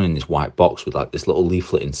it just coming in this white box with like this little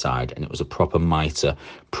leaflet inside, and it was a proper mitre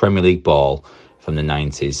Premier League ball from the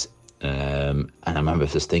 90s. And I remember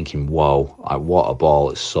just thinking, whoa, what a ball.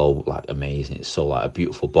 It's so amazing. It's so a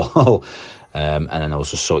beautiful ball. And then I was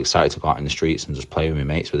just so excited to go out in the streets and just play with my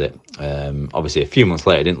mates with it. Obviously a few months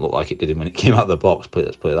later it didn't look like it did when it came out of the box, but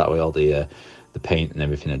let's put it that way. All the paint and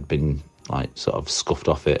everything had been sort of scuffed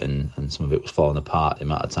off it, and some of it was falling apart the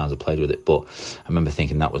amount of times I played with it. But I remember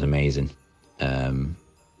thinking that was amazing. But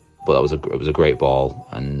it was a great ball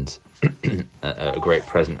and a great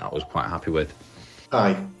present I was quite happy with.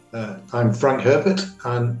 Hi. I'm Frank Herbert,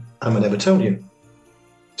 and I'm an Evertonian.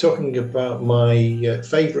 Talking about my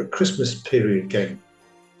favourite Christmas period game.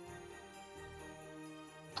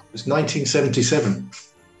 It was 1977.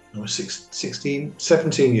 I was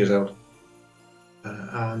 17 years old.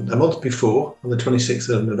 And a month before, on the 26th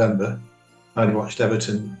of November, I'd watched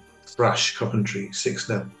Everton thrash Coventry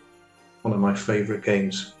 6-0. One of my favourite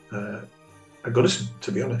games at Goodison,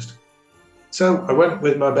 to be honest. So I went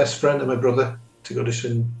with my best friend and my brother to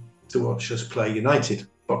Goodison to watch us play United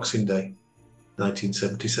Boxing Day,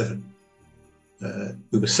 1977.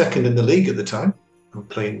 We were second in the league at the time and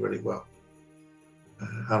playing really well.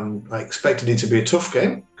 And I expected it to be a tough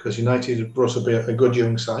game because United had brought up a good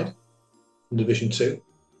young side in Division 2,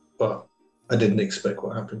 but I didn't expect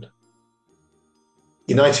what happened.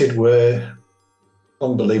 United were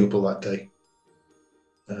unbelievable that day.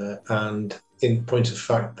 And in point of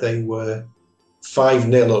fact, they were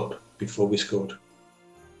 5-0 up before we scored.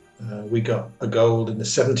 We got a goal in the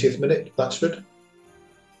 70th minute, Latchford.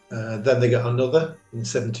 Then they got another in the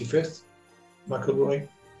 75th, McElroy.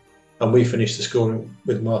 And we finished the scoring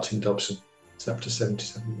with Martin Dobson. It's after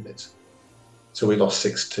 77 minutes. So we lost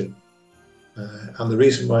 6-2. And the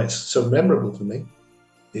reason why it's so memorable for me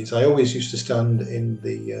is I always used to stand in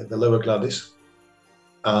the lower Gladys.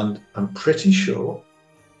 And I'm pretty sure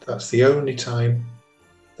that's the only time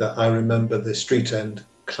that I remember the street end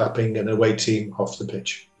clapping an away team off the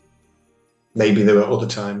pitch. Maybe there were other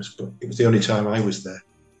times, but it was the only time I was there.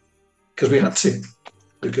 because we had to.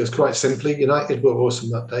 Because quite simply, United were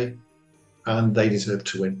awesome that day, and they deserved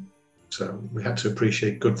to win. So we had to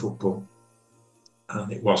appreciate good football,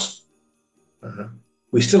 and it was.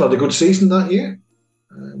 We still had a good season that year,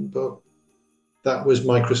 but that was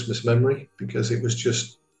my Christmas memory because it was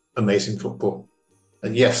just amazing football.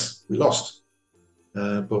 And yes, we lost,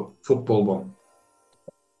 but football won.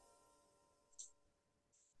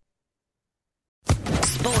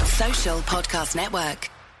 Sports Social Podcast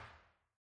Network.